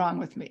 What's wrong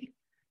with me?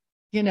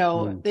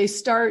 They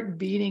start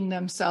beating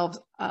themselves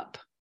up.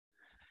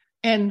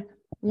 And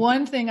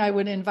one thing I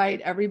would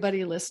invite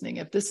everybody listening,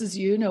 if this is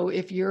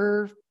if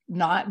you're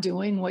not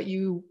doing what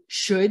you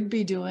should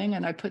be doing,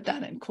 and I put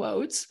that in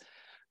quotes,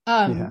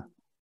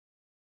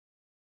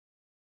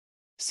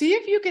 see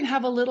if you can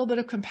have a little bit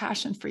of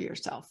compassion for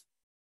yourself.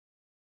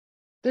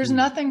 There's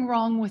nothing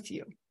wrong with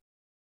you.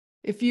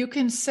 If you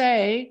can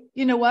say,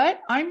 you know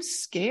what, I'm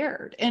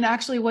scared. And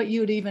actually what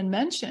you had even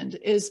mentioned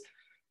is,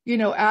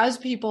 as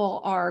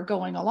people are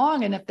going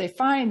along, and if they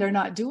find they're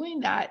not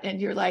doing that,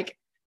 and you're like,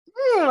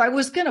 I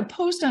was going to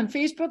post on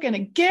Facebook, and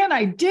again,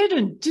 I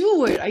didn't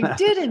do it. I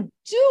didn't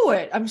do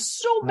it. I'm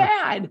so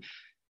bad.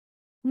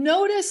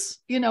 Notice,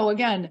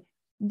 again,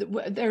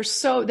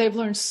 they've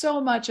learned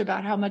so much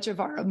about how much of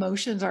our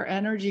emotions, our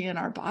energy in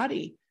our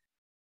body.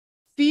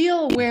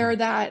 Feel where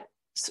that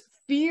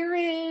fear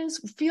is,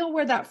 feel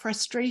where that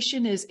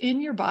frustration is in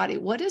your body.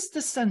 What is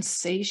the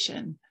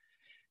sensation?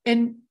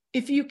 And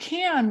if you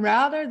can,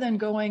 rather than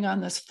going on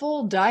this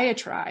full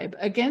diatribe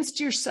against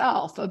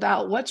yourself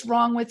about what's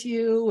wrong with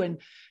you and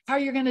how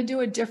you're going to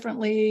do it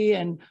differently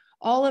and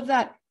all of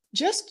that,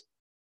 just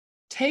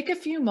take a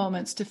few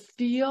moments to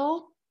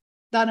feel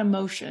that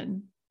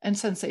emotion and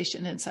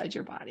sensation inside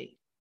your body.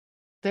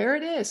 There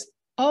it is.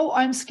 Oh,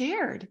 I'm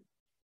scared.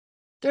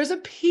 There's a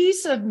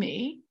piece of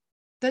me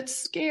that's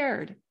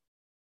scared.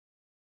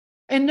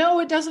 And no,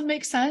 it doesn't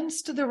make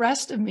sense to the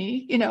rest of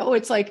me.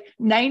 It's like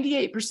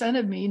 98%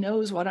 of me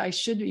knows what I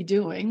should be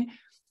doing,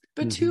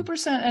 but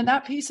 2%, and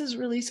that piece is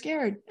really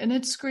scared and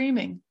it's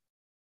screaming.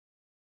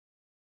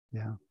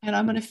 Yeah. And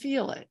I'm going to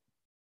feel it.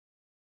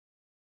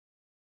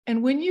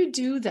 And when you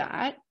do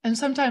that, and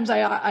sometimes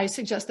I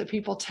suggest that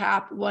people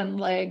tap one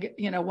leg,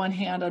 one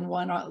hand on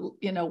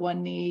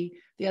one knee,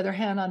 the other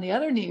hand on the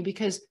other knee,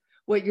 because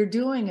what you're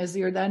doing is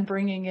you're then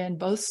bringing in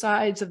both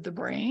sides of the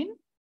brain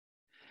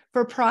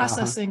for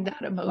processing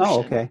that emotion. Oh,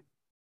 okay.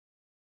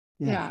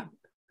 Yeah.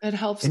 It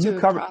helps and to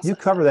you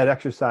cover that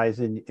exercise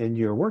in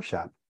your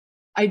workshop.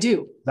 I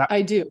do.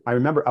 I do. I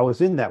remember I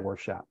was in that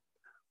workshop.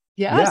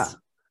 Yes.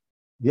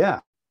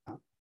 Yeah.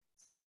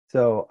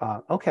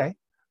 So, okay.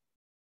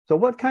 So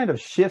what kind of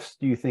shifts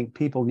do you think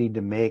people need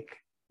to make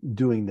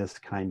doing this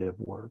kind of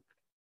work?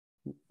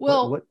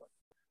 Well,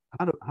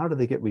 how do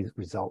they get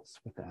results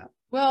with that?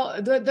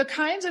 Well, the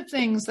kinds of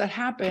things that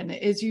happen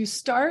is you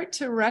start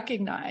to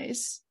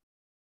recognize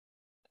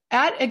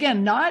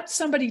again, not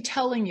somebody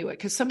telling you it,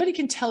 because somebody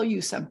can tell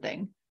you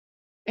something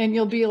and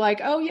you'll be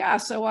like, oh yeah,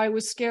 so I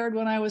was scared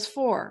when I was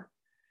 4.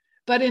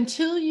 But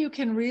until you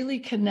can really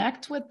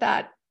connect with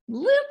that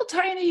little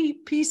tiny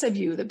piece of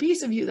you, the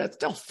piece of you that's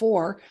still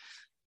 4,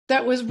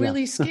 that was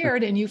really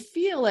scared, and you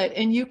feel it,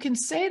 and you can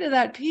say to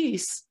that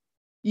piece,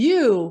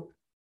 you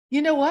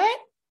know what?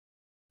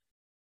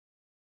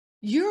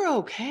 You're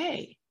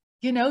okay.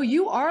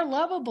 You are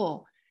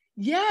lovable.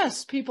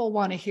 Yes, people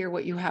want to hear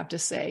what you have to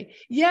say.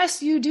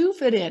 Yes, you do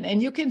fit in.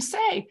 And you can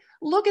say,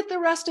 look at the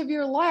rest of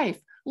your life.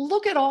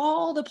 Look at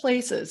all the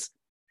places.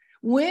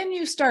 When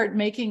you start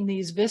making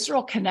these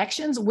visceral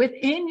connections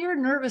within your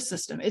nervous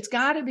system, it's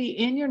got to be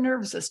in your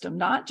nervous system,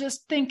 not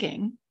just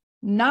thinking.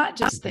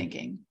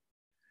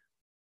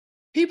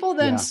 People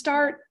then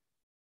start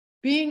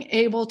being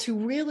able to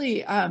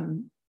really,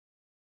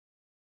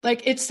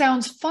 it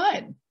sounds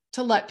fun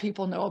to let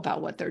people know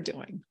about what they're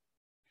doing.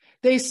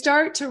 They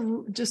start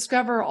to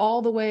discover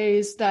all the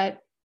ways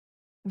that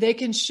they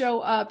can show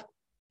up,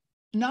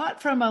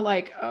 not from a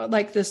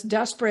like this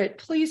desperate,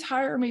 please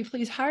hire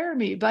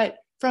me, but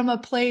from a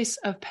place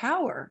of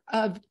power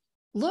of,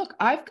 look,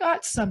 I've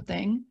got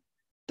something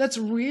that's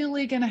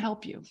really going to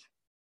help you.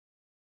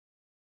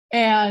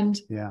 And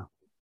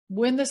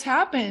when this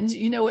happens,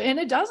 and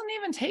it doesn't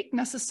even take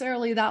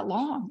necessarily that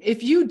long.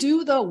 If you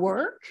do the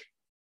work,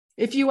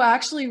 if you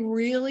actually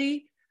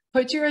really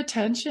put your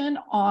attention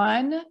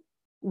on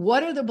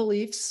what are the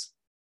beliefs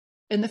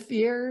and the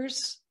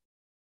fears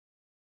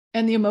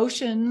and the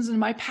emotions in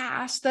my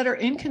past that are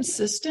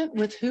inconsistent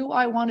with who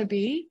I want to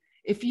be,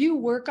 if you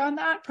work on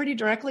that pretty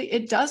directly,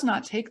 it does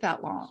not take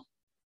that long.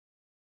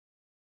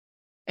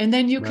 And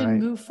then you can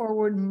move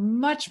forward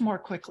much more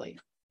quickly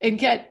and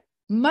get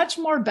much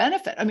more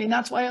benefit. I mean,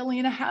 that's why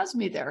Alina has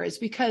me there, is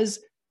because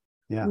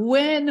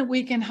when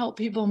we can help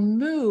people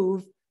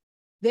move,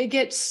 they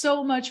get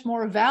so much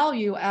more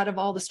value out of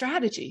all the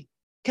strategy,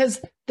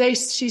 because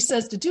she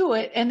says to do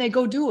it and they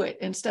go do it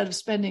instead of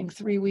spending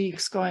 3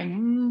 weeks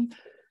going,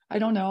 I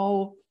don't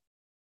know,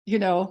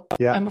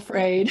 I'm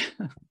afraid.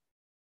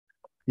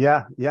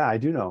 Yeah, I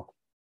do know.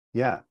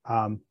 Yeah.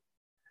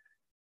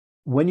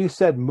 When you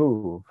said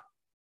move,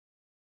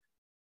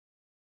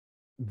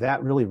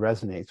 that really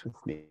resonates with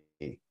me,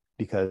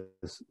 because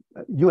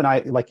you and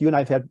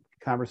I've had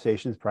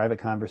conversations, private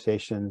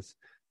conversations,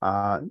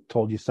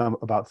 told you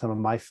about some of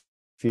my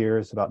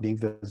fears about being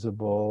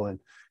visible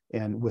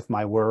and with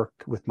my work,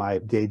 with my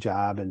day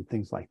job and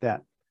things like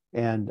that.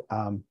 And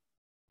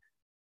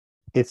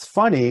it's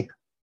funny,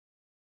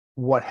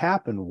 what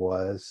happened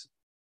was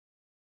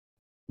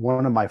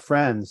one of my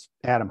friends,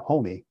 Adam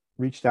Homey,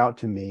 reached out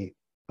to me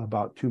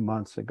about 2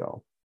 months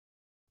ago.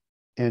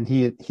 and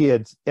he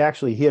had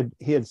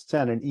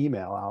sent an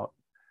email out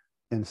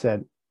and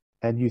said,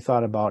 "Had you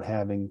thought about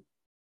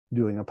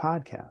doing a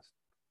podcast?"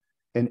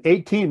 And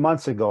 18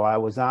 months ago, I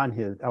was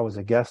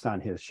a guest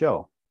on his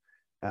show,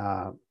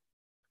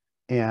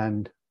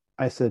 and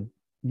I said,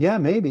 "Yeah,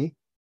 maybe."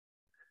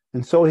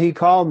 And so he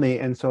called me,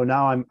 and so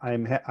now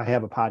I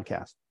have a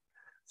podcast.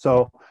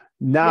 So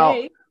now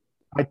Yay.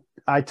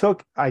 I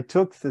took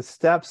the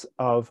steps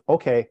of,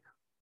 okay,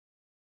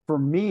 for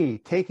me,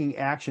 taking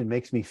action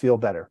makes me feel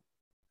better.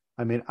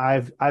 I mean,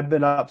 I've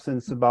been up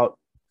since about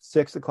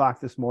 6 o'clock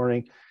this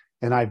morning,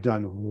 and I've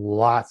done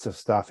lots of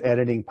stuff,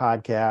 editing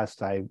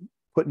podcasts. I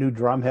put new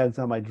drum heads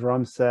on my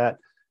drum set.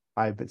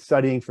 I've been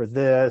studying for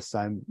this.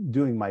 I'm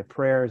doing my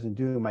prayers and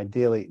doing my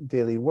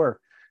daily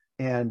work,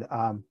 and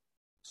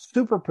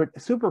super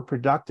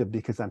productive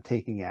because I'm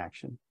taking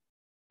action.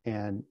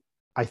 And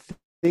I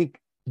think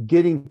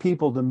getting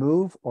people to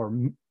move, or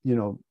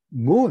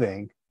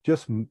moving,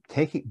 just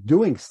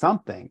doing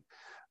something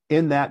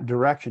in that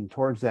direction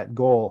towards that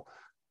goal,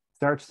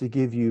 starts to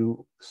give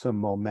you some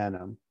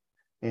momentum.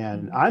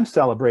 And I'm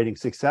celebrating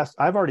success.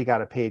 I've already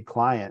got a paid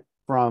client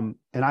and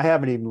I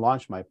haven't even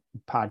launched my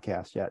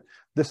podcast yet.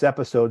 This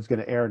episode is going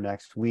to air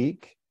next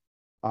week,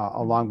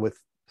 along with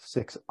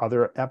 6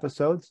 other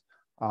episodes.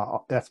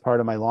 That's part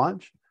of my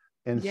launch.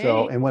 And Yay.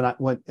 so, and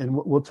and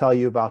we'll tell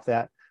you about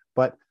that.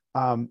 But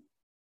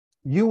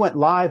you went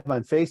live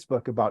on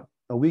Facebook about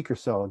a week or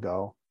so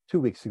ago, 2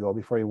 weeks ago,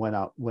 before you went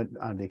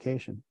on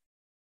vacation.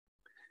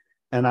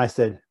 And I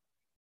said,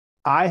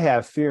 I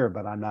have fear,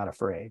 but I'm not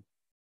afraid.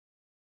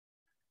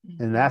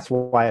 And that's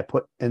why I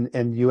put,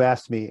 and you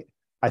asked me,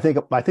 I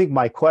think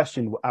my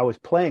question, I was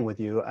playing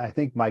with you. I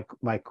think my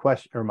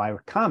question, or my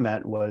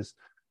comment was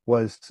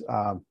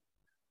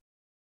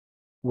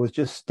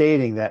just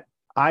stating that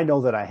I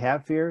know that I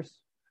have fears,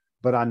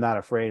 but I'm not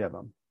afraid of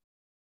them.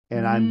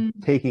 And I'm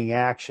taking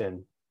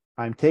action.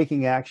 I'm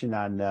taking action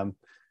on them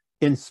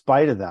in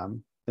spite of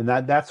them. And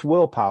that's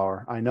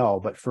willpower, I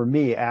know. But for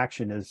me,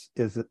 action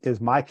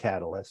is my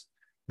catalyst.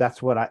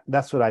 That's what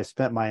I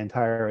spent my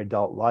entire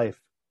adult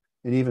life,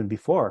 and even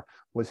before,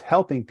 was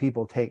helping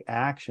people take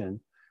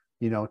action,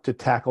 to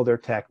tackle their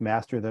tech,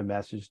 master their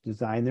message,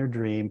 design their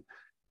dream.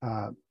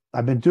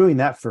 I've been doing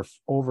that for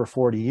over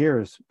 40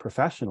 years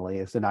professionally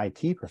as an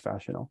IT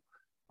professional.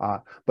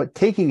 But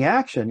taking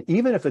action,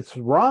 even if it's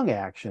wrong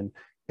action,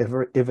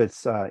 if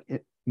it's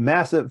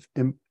massive,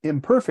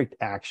 imperfect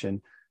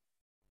action,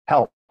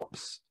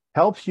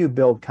 helps you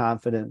build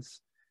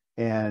confidence,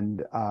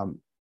 and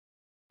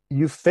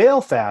you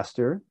fail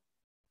faster,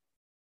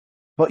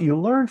 but you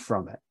learn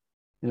from it.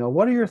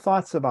 What are your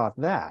thoughts about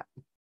that?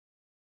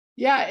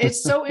 Yeah,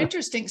 it's so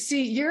interesting.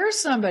 See, you're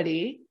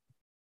somebody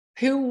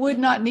who would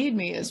not need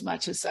me as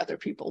much as other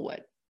people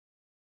would,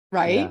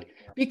 right?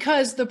 Yeah.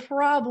 Because the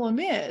problem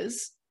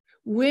is,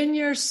 when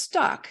you're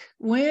stuck,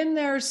 when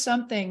there's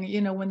something,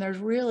 when there's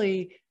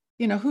really,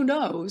 who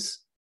knows,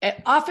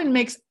 it often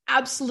makes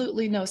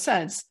absolutely no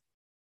sense.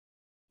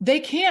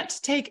 They can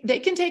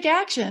take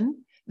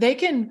action. They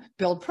can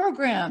build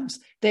programs.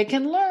 They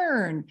can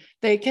learn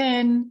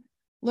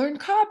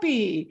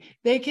copy.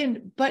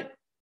 But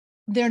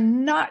they're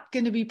not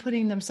going to be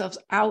putting themselves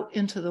out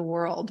into the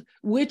world,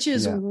 which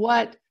is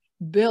what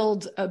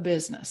builds a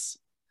business,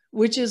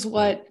 which is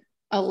what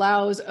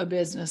allows a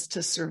business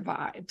to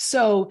survive.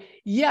 So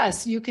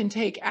yes, you can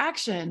take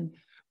action,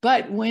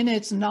 but when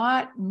it's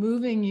not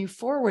moving you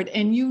forward,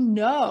 and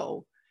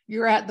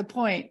you're at the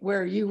point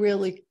where you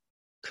really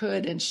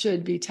could and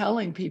should be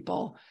telling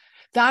people,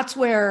 that's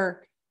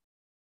where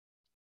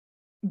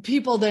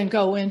people then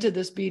go into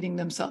this beating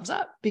themselves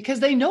up, because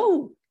they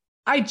know,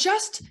 I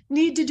just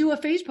need to do a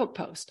Facebook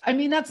post. I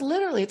mean, that's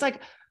literally, it's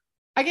like,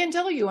 I can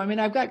tell you,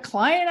 I've got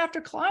client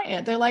after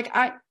client. They're like,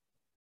 I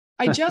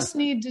just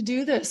need to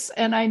do this.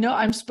 And I know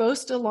I'm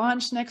supposed to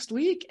launch next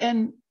week,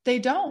 and they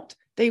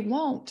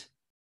won't.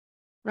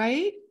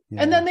 Right.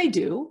 Yeah. And then they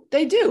do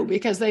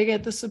because they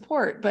get the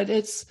support, but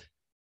it's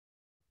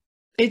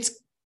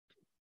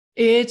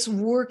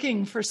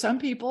working for some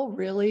people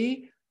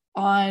really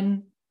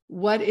on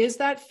what is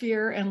that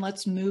fear, and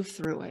let's move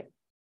through it.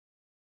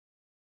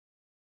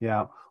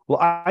 Yeah. Well,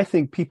 I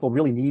think people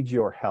really need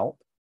your help.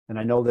 And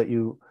I know that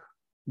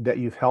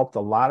you've helped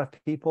a lot of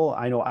people.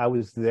 I know I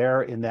was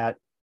there in that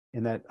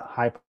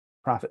high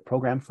profit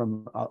program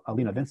from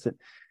Alina Vincent,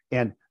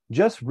 and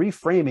just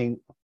reframing,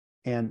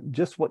 and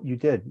just what you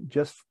did,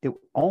 it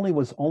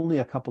was only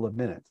a couple of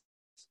minutes,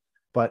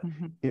 but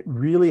it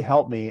really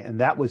helped me. And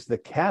that was the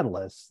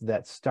catalyst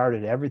that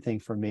started everything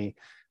for me,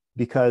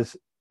 because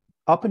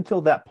up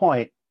until that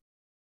point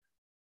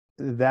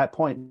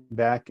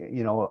back,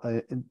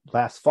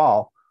 last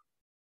fall,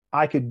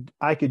 I could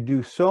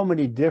do so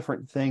many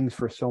different things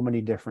for so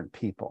many different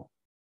people.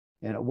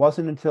 And it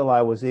wasn't until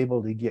I was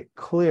able to get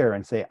clear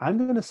and say, I'm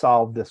going to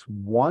solve this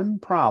one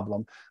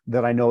problem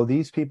that I know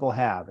these people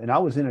have. And I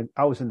was in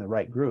the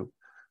right group,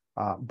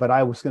 but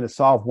I was going to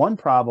solve one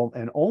problem,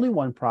 and only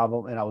one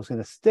problem, and I was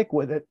going to stick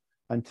with it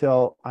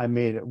until I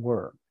made it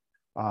work.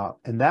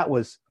 And that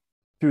was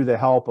through the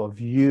help of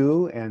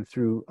you and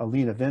through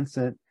Alina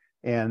Vincent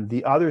And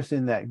the others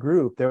in that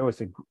group, there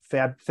was a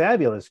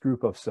fabulous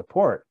group of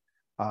support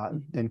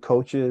and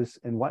coaches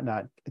and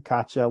whatnot.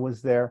 Katja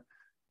was there.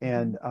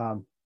 And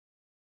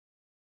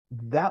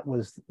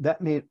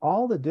that made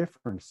all the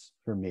difference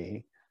for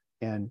me.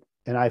 And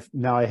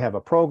now I have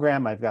a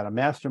program, I've got a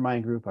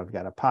mastermind group, I've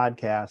got a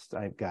podcast,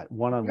 I've got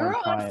one-on-one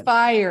clients. You're on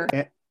fire.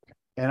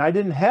 And I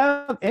didn't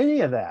have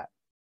any of that.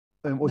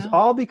 It was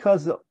all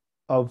because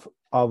of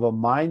a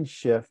mind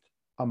shift,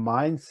 a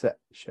mindset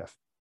shift.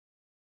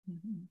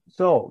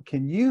 So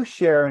can you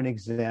share an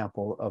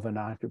example of an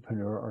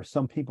entrepreneur or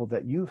some people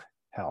that you've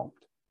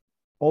helped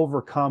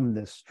overcome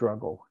this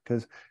struggle?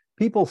 Because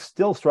people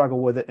still struggle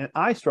with it, and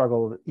I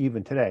struggle with it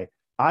even today.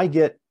 I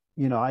get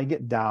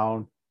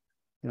down,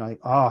 like,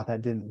 oh,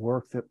 that didn't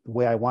work the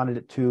way I wanted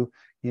it to,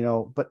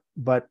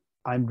 but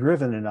I'm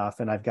driven enough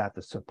and I've got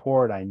the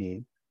support I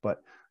need.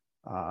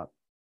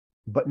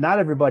 But not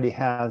everybody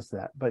has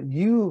that. But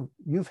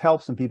you've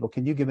helped some people.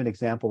 Can you give an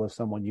example of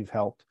someone you've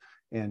helped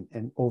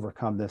and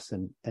overcome this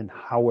and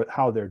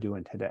how they're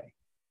doing today?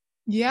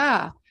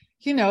 Yeah.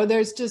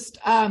 There's just,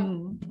 let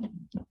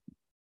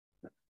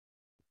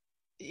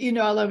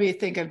me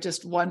think of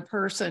just one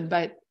person,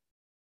 but,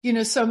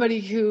 somebody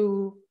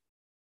who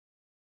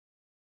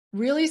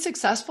really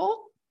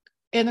successful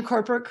in the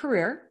corporate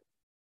career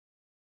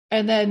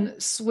and then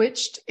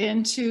switched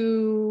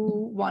into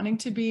wanting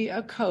to be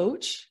a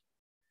coach,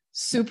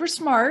 super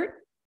smart,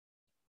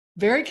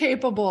 very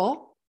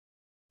capable,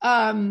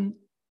 and,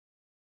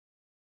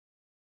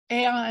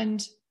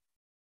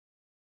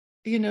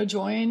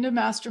 joined a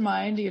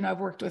mastermind. I've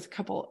worked with a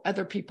couple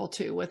other people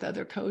too, with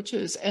other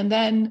coaches, and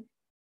then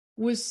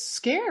was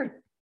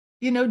scared,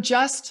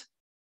 just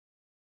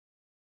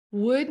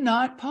would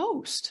not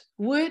post,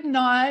 would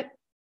not,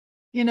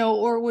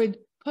 or would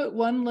put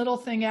one little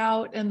thing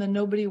out and then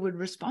nobody would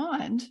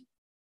respond.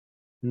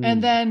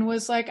 And then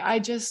was like, I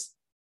just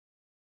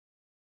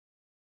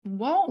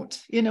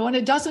won't, and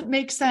it doesn't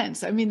make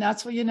sense. I mean,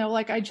 that's what,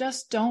 I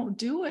just don't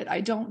do it.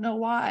 I don't know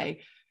why.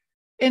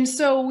 And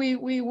so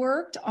we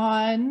worked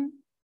on,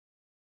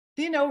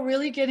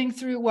 really getting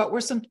through what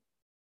were some,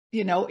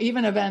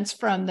 even events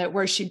from that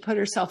where she put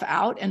herself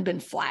out and been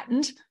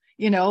flattened,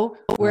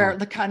 where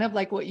the kind of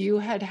like what you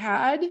had,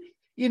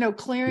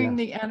 clearing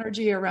the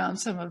energy around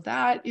some of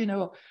that,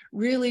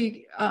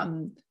 really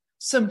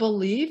some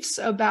beliefs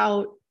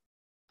about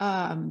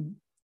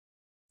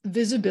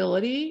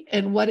visibility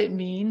and what it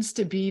means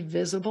to be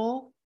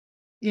visible,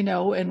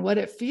 and what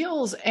it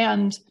feels.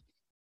 And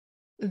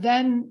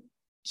then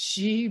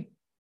she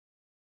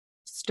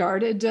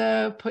started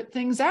to put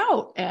things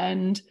out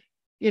and,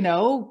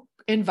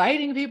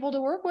 inviting people to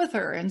work with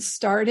her and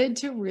started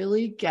to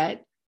really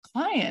get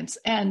clients.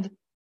 And,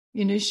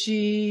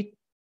 she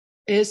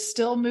is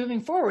still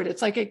moving forward.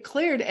 It's like it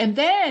cleared. And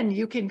then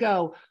you can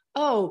go,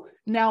 oh,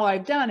 now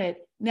I've done it.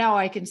 Now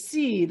I can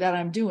see that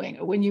I'm doing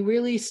it. When you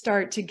really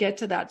start to get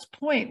to that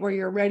point where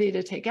you're ready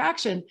to take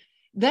action,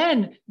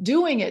 then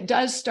doing it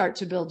does start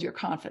to build your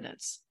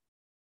confidence.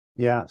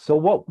 Yeah. So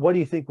what do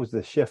you think was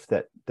the shift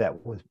that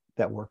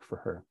worked for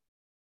her?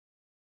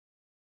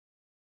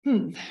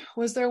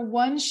 Was there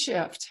one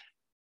shift?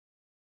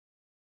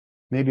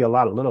 Maybe a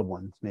lot of little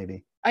ones,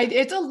 maybe.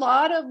 It's a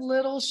lot of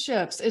little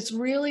shifts. It's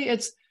really,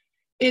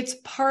 it's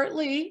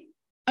partly,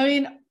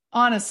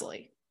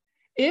 honestly,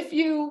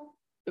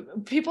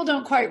 people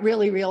don't quite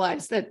really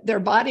realize that their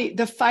body,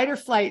 the fight or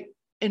flight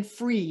and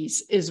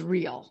freeze is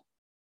real.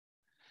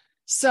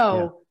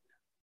 So,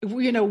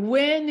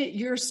 when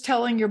you're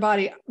telling your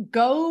body,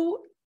 go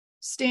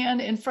stand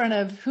in front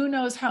of who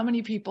knows how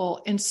many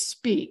people and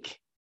speak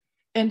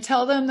and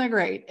tell them they're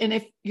great. And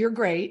if you're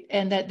great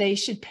and that they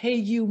should pay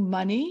you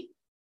money,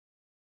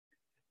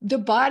 the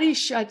body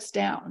shuts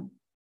down.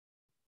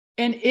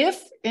 And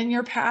if in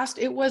your past,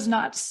 it was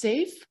not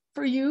safe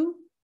for you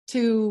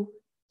to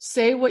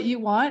say what you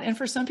want. And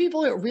for some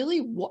people, it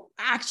really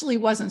actually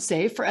wasn't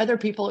safe. For other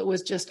people, it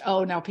was just,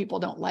 oh, now people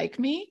don't like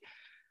me.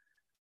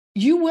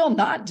 You will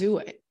not do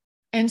it.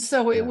 And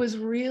so it was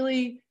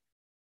really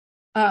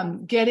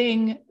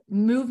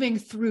moving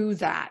through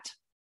that,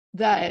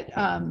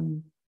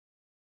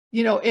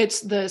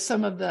 it's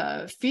some of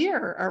the fear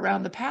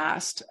around the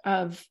past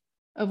of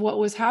what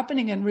was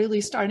happening and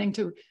really starting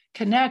to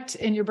connect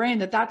in your brain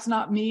that that's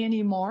not me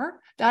anymore.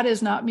 That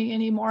is not me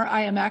anymore.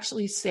 I am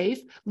actually safe.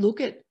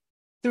 Look at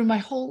through my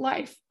whole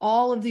life,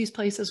 all of these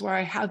places where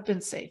I have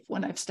been safe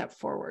when I've stepped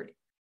forward.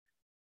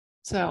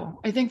 So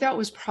I think that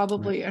was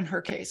probably in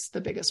her case,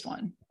 the biggest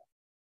one.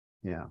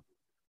 Yeah.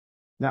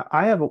 Now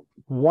I have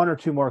one or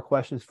two more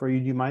questions for you.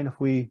 Do you mind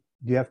do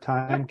you have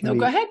time? Yep.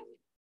 Go ahead.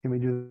 Can we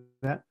do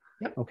that?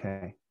 Yep.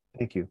 Okay.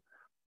 Thank you.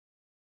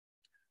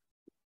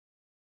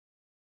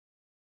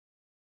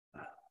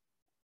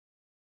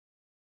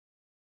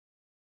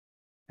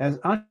 As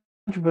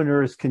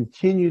entrepreneurs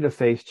continue to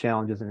face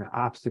challenges and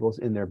obstacles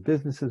in their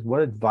businesses,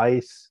 what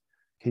advice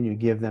can you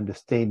give them to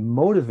stay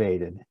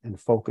motivated and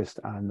focused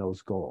on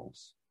those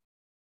goals?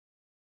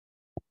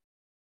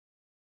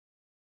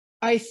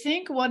 I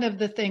think one of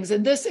the things,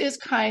 and this is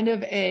kind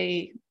of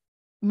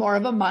more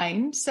of a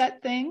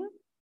mindset thing,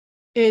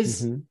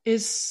 is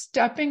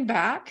stepping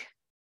back,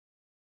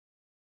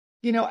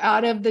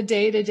 out of the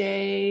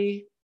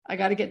day-to-day, I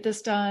got to get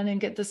this done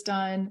and get this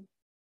done,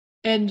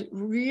 and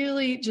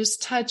really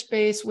just touch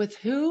base with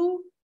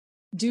who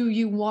do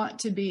you want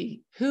to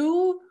be?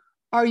 Who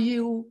are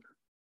you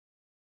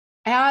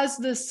as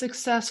the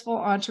successful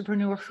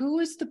entrepreneur? Who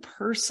is the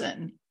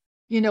person?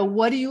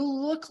 What do you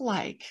look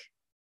like?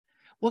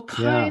 What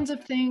kinds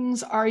of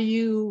things are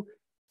you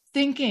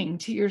thinking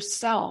to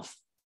yourself?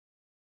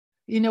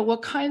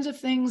 What kinds of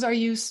things are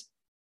you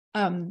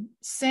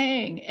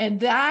saying?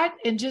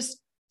 And just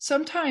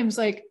sometimes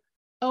like,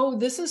 oh,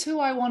 this is who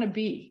I want to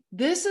be.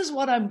 This is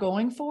what I'm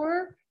going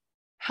for,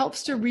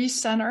 helps to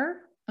recenter.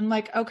 I'm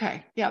like,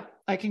 okay, yep,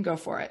 I can go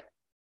for it.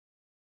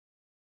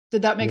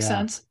 Did that make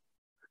sense?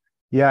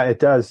 Yeah, it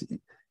does.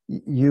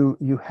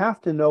 You have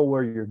to know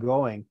where you're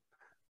going,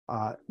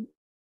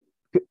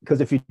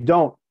 because if you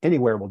don't,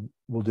 anywhere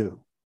will do.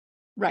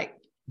 Right.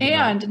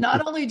 And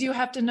not only do you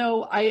have to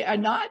know, I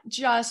not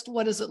just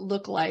what does it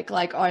look like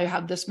oh, I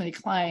have this many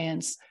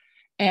clients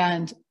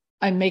and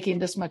I'm making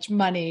this much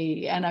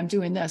money and I'm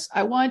doing this.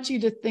 I want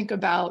you to think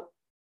about,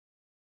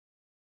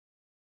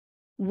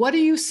 what are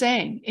you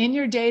saying in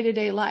your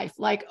day-to-day life?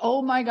 Like,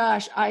 oh my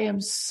gosh, I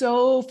am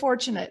so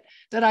fortunate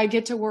that I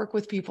get to work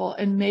with people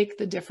and make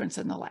the difference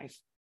in the life.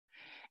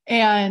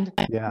 And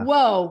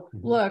whoa,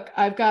 look,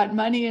 I've got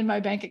money in my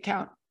bank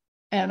account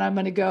and I'm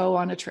going to go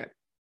on a trip,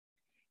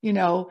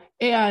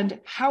 and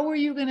how are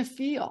you going to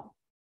feel?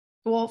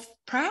 Well,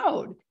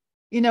 proud,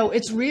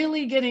 it's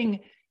really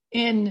getting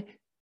in,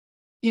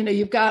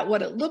 you've got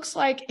what it looks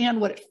like and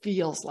what it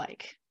feels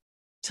like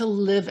to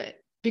live it.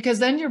 Because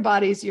then your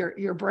body's,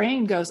 your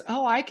brain goes,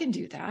 oh, I can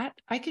do that.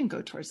 I can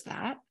go towards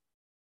that.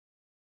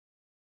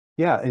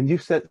 Yeah. And you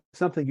said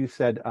something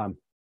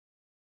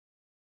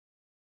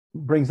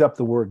brings up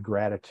the word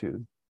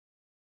gratitude.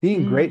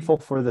 Being grateful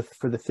for the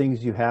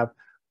things you have.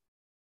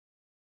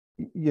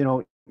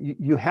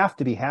 You have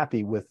to be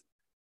happy with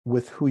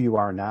who you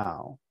are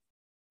now.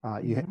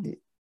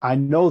 I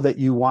know that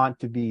you want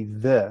to be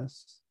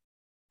this,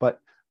 but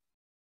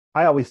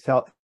I always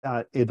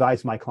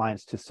advise my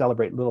clients to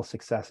celebrate little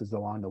successes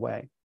along the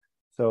way.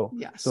 So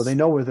they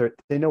know where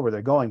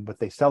they're going, but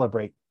they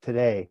celebrate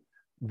today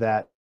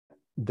that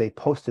they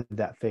posted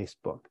that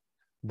Facebook.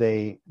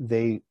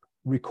 They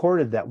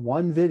recorded that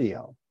one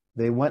video.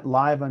 They went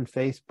live on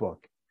Facebook.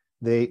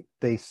 They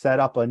set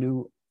up a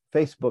new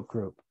Facebook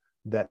group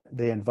that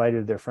they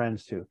invited their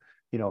friends to.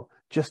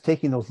 Just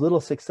taking those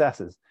little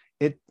successes,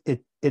 it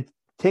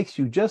takes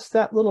you just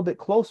that little bit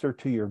closer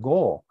to your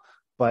goal.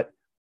 But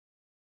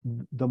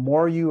the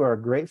more you are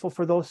grateful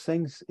for those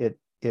things, it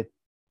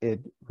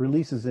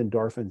releases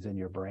endorphins in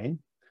your brain,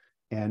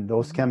 and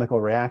those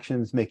chemical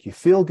reactions make you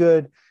feel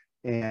good,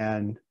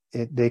 and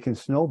they can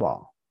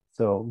snowball.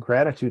 So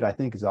gratitude, I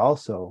think, is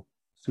also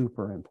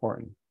super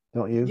important,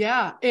 don't you?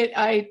 Yeah,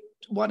 I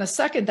want to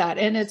second that.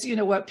 And it's,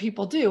 what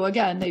people do,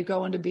 again, they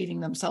go into beating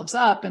themselves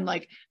up and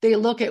like, they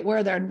look at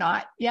where they're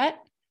not yet,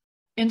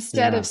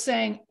 instead of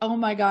saying, oh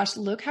my gosh,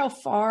 look how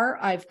far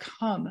I've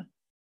come.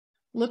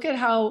 Look at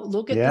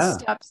the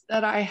steps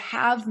that I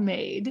have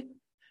made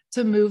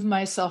to move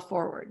myself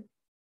forward.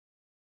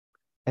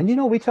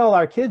 And, we tell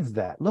our kids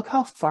that, look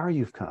how far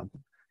you've come.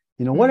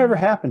 Whatever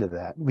happened to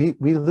that? We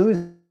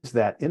lose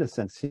that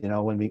innocence,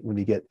 when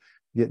we get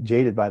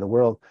jaded by the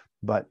world.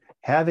 But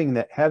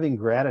having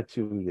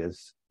gratitude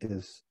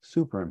is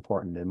super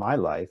important in my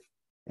life.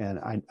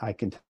 And I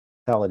can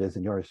tell it is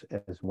in yours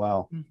as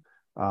well.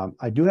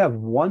 I do have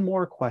one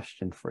more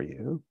question for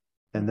you,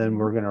 and then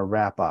we're going to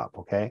wrap up.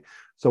 Okay.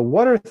 So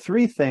what are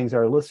 3 things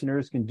our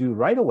listeners can do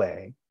right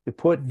away to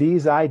put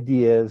these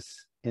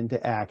ideas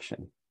into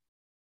action?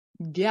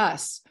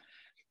 Yes.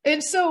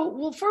 And so,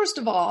 well, first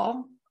of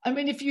all, I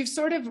mean, if you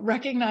sort of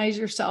recognize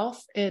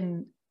yourself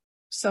in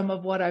some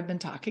of what I've been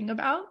talking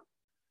about,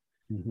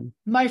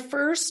 my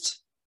first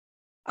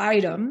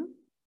item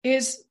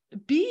is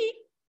be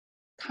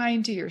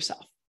kind to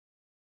yourself.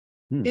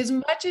 As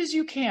much as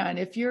you can.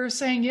 If you're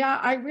saying, yeah,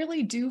 I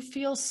really do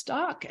feel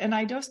stuck and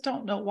I just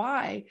don't know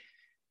why,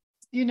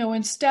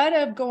 instead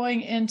of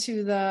going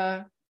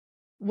into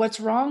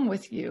what's wrong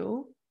with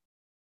you,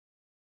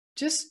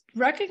 just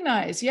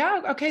recognize,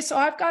 okay, so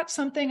I've got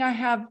something I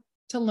have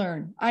to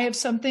learn. I have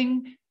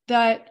something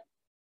that,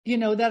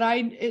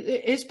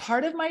 is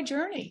part of my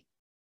journey.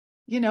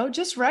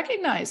 Just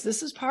recognize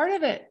this is part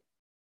of it.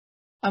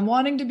 I'm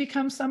wanting to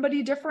become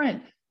somebody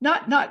different.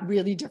 Not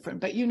really different,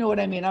 but you know what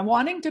I mean? I'm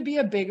wanting to be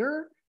a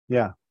bigger,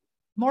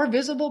 more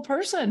visible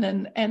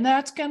person. And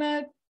that's going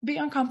to be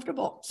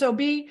uncomfortable. So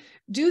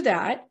do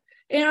that.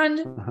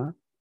 And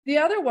the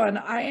other one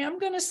I am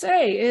going to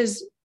say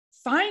is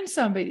find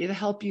somebody to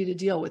help you to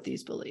deal with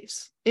these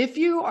beliefs. If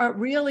you are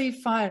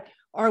really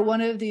are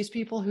one of these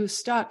people who's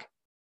stuck,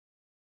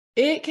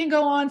 it can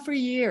go on for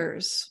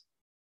years.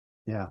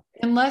 Yeah.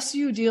 Unless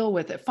you deal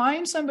with it.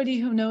 Find somebody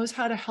who knows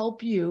how to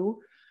help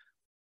you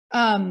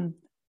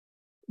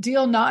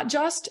deal not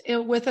just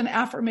with an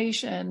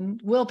affirmation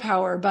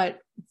willpower, but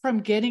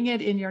from getting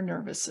it in your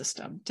nervous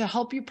system to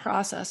help you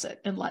process it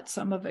and let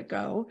some of it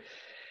go.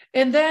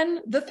 And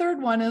then the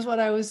third one is what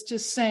I was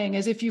just saying,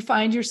 is if you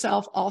find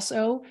yourself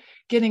also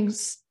getting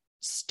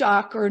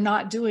stuck or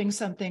not doing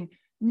something,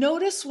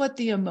 notice what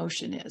the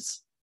emotion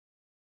is.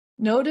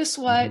 Notice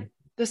what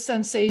the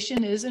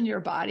sensation is in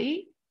your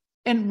body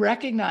and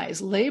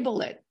recognize,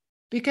 label it.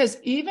 Because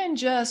even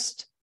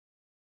just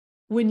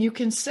when you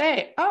can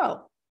say,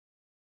 oh,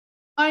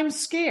 I'm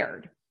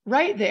scared,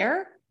 right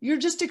there, you're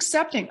just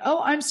accepting,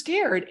 oh, I'm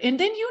scared. And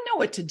then you know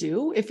what to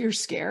do if you're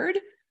scared.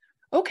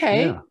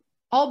 Okay,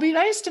 I'll be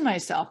nice to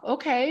myself.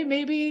 Okay,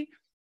 maybe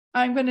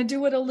I'm going to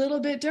do it a little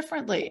bit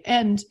differently.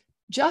 And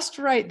just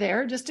right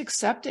there, just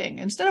accepting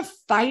instead of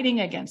fighting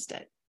against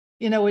it.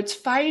 You know, it's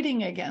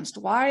fighting against,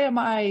 why am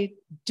I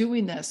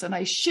doing this? And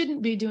I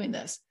shouldn't be doing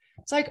this.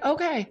 It's like,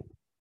 okay.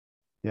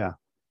 Yeah.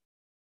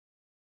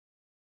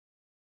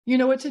 You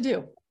know what to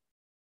do.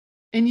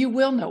 And you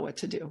will know what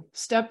to do.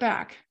 Step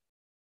back.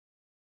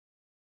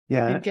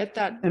 Yeah. And get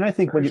that. And I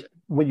think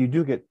when you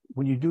do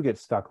get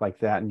stuck like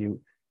that, and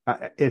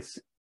it's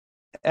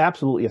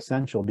absolutely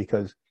essential,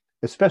 because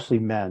especially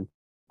men,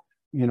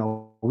 you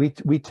know, we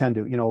tend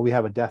to, you know, we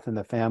have a death in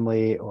the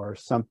family or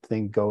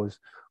something goes,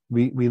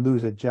 we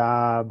lose a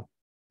job,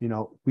 you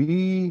know,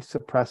 we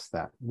suppress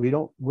that.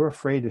 We're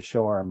afraid to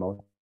show our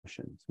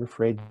emotions. We're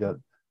afraid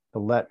to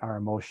let our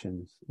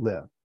emotions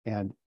live.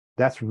 And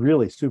that's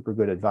really super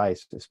good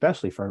advice,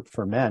 especially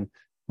for men.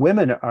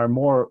 Women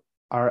are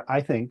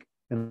I think,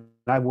 and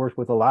I've worked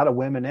with a lot of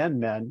women and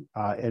men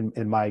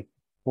in my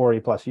 40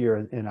 plus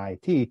years in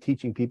IT,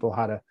 teaching people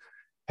how to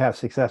have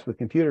success with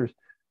computers.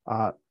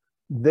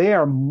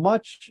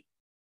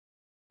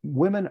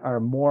 Women are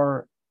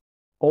more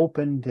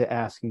open to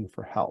asking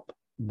for help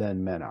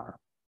than men are.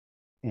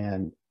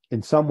 And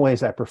in some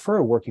ways, I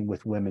prefer working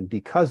with women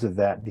because of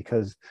that,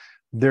 because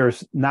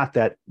there's not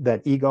that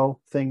ego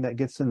thing that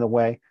gets in the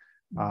way.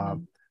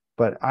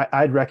 But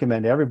I'd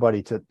recommend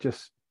everybody to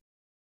just,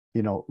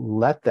 you know,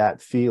 let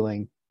that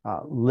feeling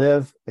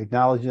live,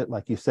 acknowledge it,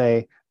 like you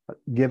say,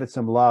 give it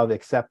some love,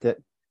 accept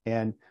it,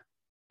 and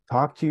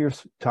talk to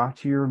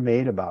your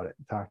mate about it.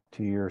 Talk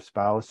to your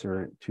spouse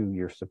or to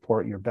your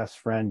support, your best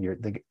friend,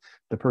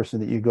 the person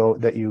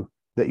that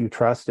you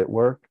trust at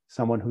work,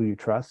 someone who you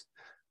trust,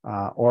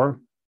 or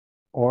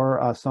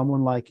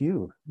someone like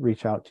you.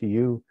 Reach out to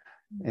you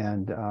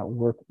and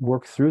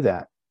work through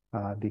that,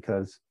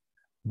 because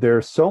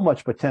there's so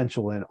much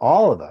potential in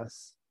all of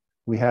us.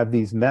 We have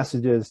these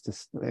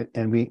messages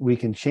and we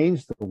can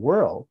change the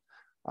world,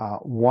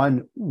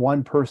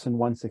 one person,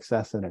 one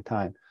success at a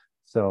time.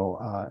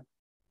 So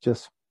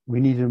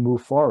we need to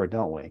move forward,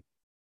 don't we?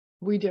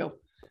 We do.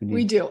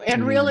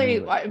 And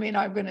really, I mean,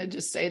 I'm going to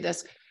just say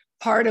this.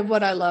 Part of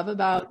what I love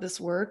about this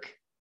work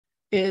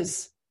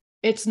is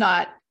it's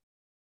not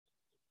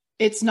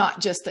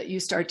just that you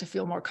start to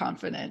feel more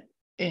confident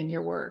in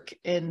your work,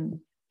 and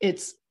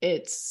it's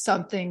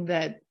something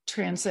that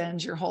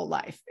transcends your whole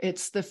life.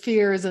 It's the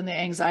fears and the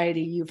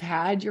anxiety you've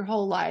had your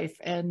whole life,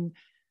 and,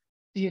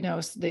 you know,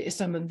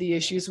 some of the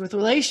issues with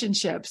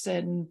relationships,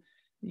 and,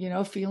 you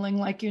know, feeling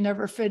like you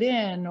never fit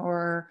in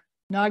or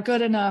not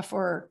good enough,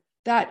 or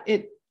that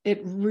it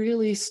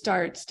really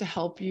starts to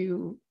help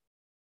you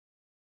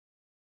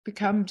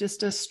become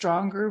just a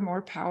stronger,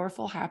 more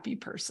powerful, happy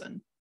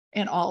person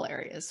in all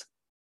areas.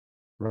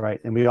 Right.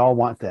 And we all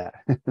want that.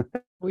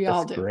 We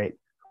all do. Great.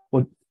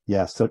 Well,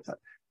 yeah. So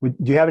do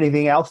you have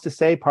anything else to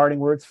say? Parting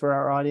words for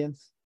our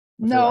audience?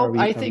 No,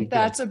 I think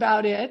that's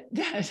about it.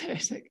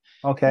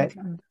 Okay.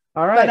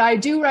 All right. But I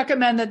do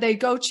recommend that they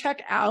go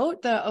check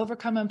out the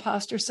Overcome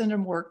Imposter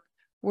Syndrome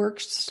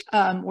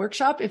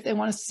workshop if they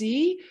want to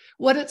see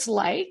what it's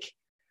like,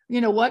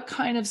 you know, what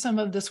kind of some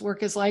of this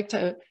work is like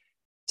to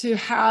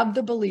have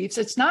the beliefs.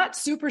 It's not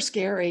super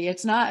scary.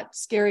 It's not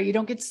scary. You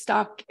don't get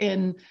stuck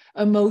in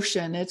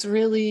emotion. It's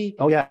really,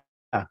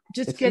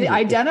 just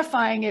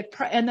identifying it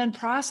and then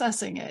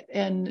processing it,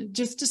 and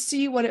just to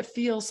see what it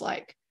feels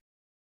like.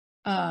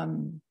 I'd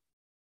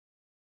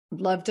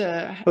love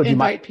to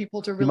invite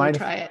people to really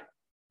try it.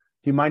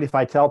 Do you mind if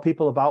I tell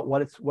people about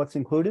what's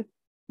included?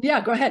 Yeah,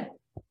 go ahead.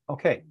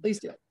 Okay. Please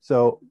do.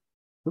 So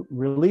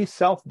release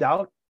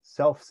self-doubt,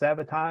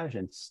 self-sabotage,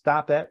 and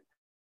stop it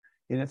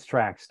in its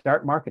tracks.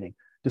 Start marketing.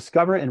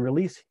 Discover and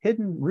release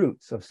hidden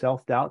roots of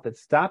self-doubt that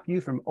stop you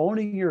from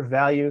owning your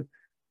value,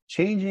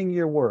 changing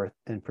your worth,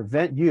 and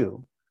prevent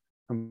you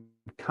from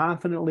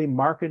confidently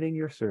marketing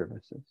your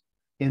services.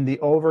 In the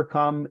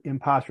Overcome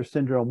Imposter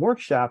Syndrome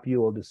workshop, you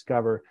will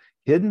discover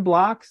hidden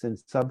blocks and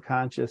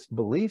subconscious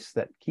beliefs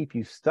that keep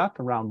you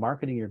stuck around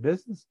marketing your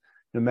business,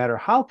 no matter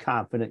how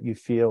confident you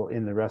feel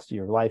in the rest of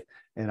your life.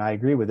 And I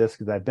agree with this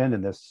because I've been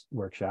in this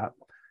workshop.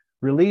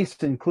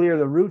 Release and clear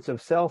the roots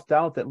of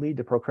self-doubt that lead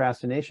to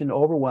procrastination,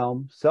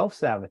 overwhelm,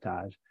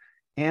 self-sabotage,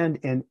 and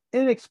an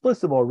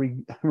inexplicable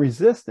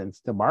resistance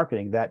to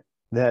marketing,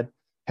 that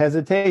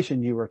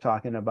hesitation you were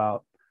talking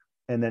about.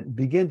 And then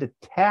begin to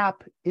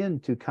tap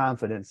into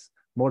confidence,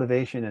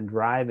 motivation, and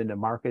drive into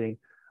marketing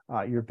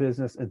your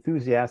business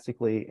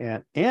enthusiastically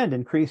and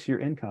increase your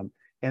income.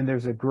 And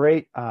there's a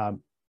great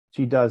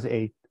she does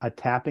a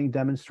tapping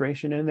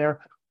demonstration in there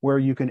where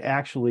you can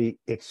actually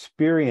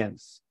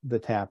experience the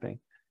tapping.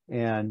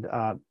 And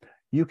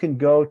you can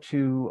go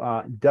to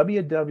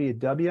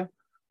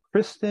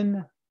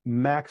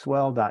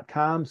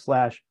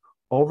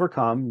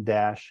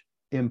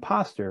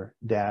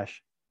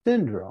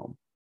www.kristinmaxwell.com/overcome-imposter-syndrome.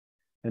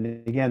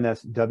 And again,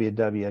 that's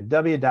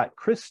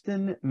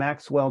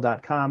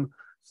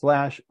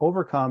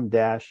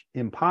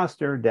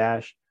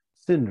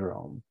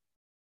www.kristinmaxwell.com/overcome-imposter-syndrome.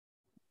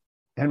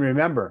 And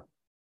remember,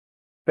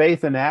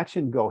 faith and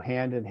action go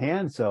hand in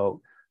hand.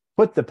 So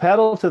put the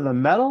pedal to the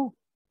metal.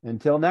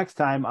 Until next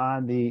time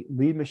on the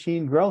Lead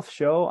Machine Growth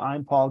Show,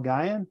 I'm Paul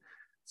Guyon.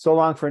 So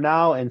long for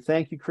now, and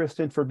thank you,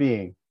 Kristin, for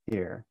being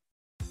here.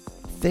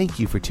 Thank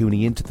you for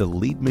tuning in to the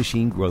Lead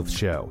Machine Growth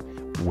Show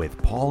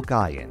with Paul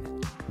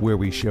Guyon, where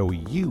we show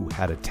you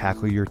how to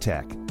tackle your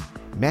tech,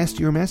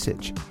 master your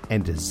message,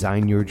 and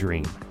design your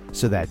dream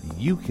so that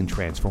you can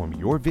transform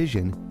your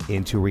vision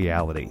into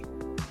reality.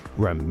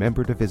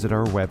 Remember to visit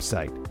our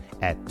website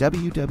at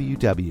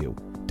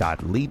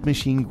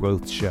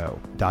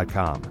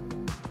www.leadmachinegrowthshow.com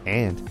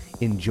and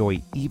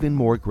enjoy even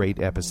more great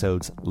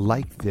episodes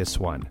like this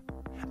one.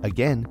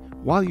 Again,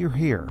 while you're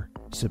here,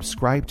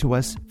 subscribe to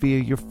us via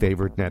your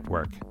favorite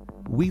network.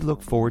 We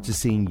look forward to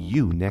seeing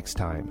you next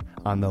time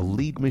on the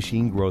Lead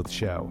Machine Growth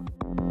Show.